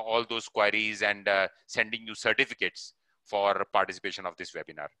handling all those queries and sending you certificates for participation of this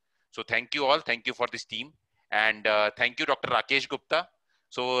webinar. So thank you all. Thank you for this team. And thank you, Dr. Rakesh Gupta.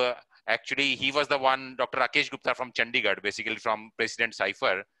 So actually, he was the one, Dr. Rakesh Gupta from Chandigarh, basically from President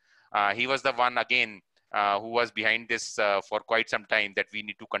SIPHER. He was the one, again, who was behind this for quite some time, that we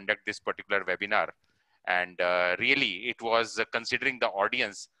need to conduct this particular webinar. And really, it was, considering the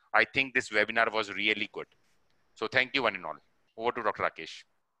audience, I think this webinar was really good. So thank you, one and all. Over to Dr. Rakesh.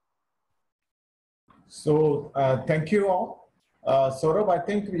 So thank you all. Saurabh, I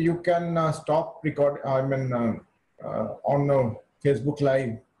think you can stop recording, on Facebook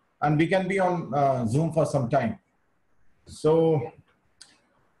Live, and we can be on Zoom for some time. So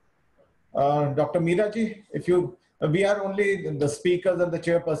Dr. Meeraji, if you, we are only the speakers and the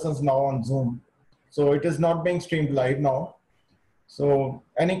chairpersons now on Zoom. So it is not being streamed live now. So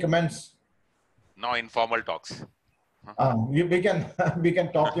any comments? No informal talks. We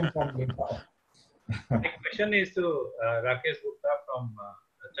can talk informally now. My question is to Rakesh Gupta from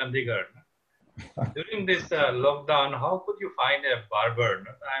Chandigarh. During this lockdown, how could you find a barber?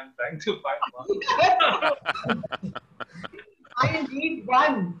 I'm trying to find one. I need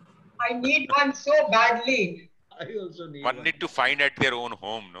one. I need one so badly. I also need one. Need to find at their own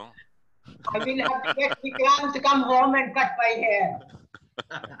home, no? I will have to get Vikrant to come home and cut my hair.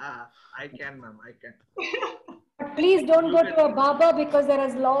 I can, ma'am, I can. But please don't go to a barber, because there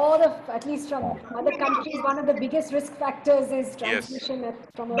is a lot of, at least from other countries, one of the biggest risk factors is transmission. Yes.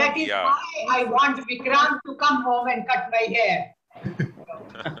 From that is why I want Vikrant to come home and cut my hair.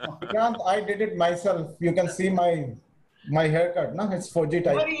 Vikrant, I did it myself. You can see my haircut, no? It's 4G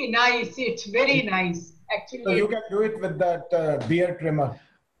type. Very nice. It's very nice, actually. So you can do it with that beard trimmer.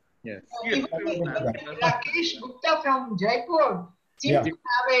 Yes. Rakesh Gupta from Jaipur seems to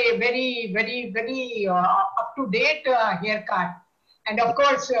have a very, very, very up-to-date haircut. And of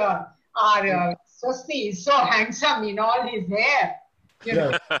course, our Swasti is so handsome in all his hair. You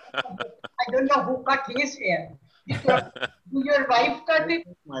know, I don't know who cut his hair. Did your wife cut it?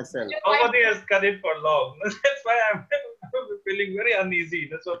 Myself. Nobody has cut it for long. That's why I'm feeling very uneasy.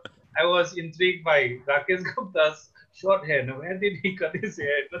 That's what I was intrigued by Rakesh Gupta's short hair. Now, where did he cut his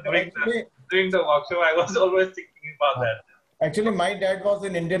hair? During the workshop, I was always thinking about that. Actually, my dad was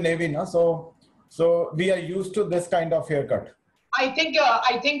in Indian Navy, no? So we are used to this kind of haircut. I think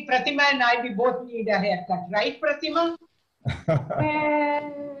Pratima and I, we both need a haircut, right, Pratima?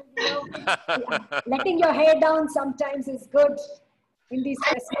 Letting your hair down sometimes is good in these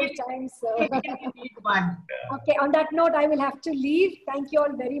stressful times. So. Okay, on that note, I will have to leave. Thank you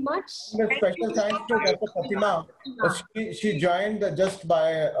all very much. Special thanks to Dr. Pratima. She joined just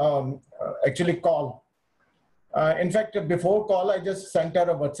by actually call. In fact, before call, I just sent her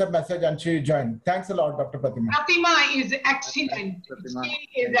a WhatsApp message and she joined. Thanks a lot, Dr. Pratima. Pratima is excellent.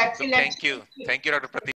 She is excellent. Thank you. Thank you, Dr. Pratima.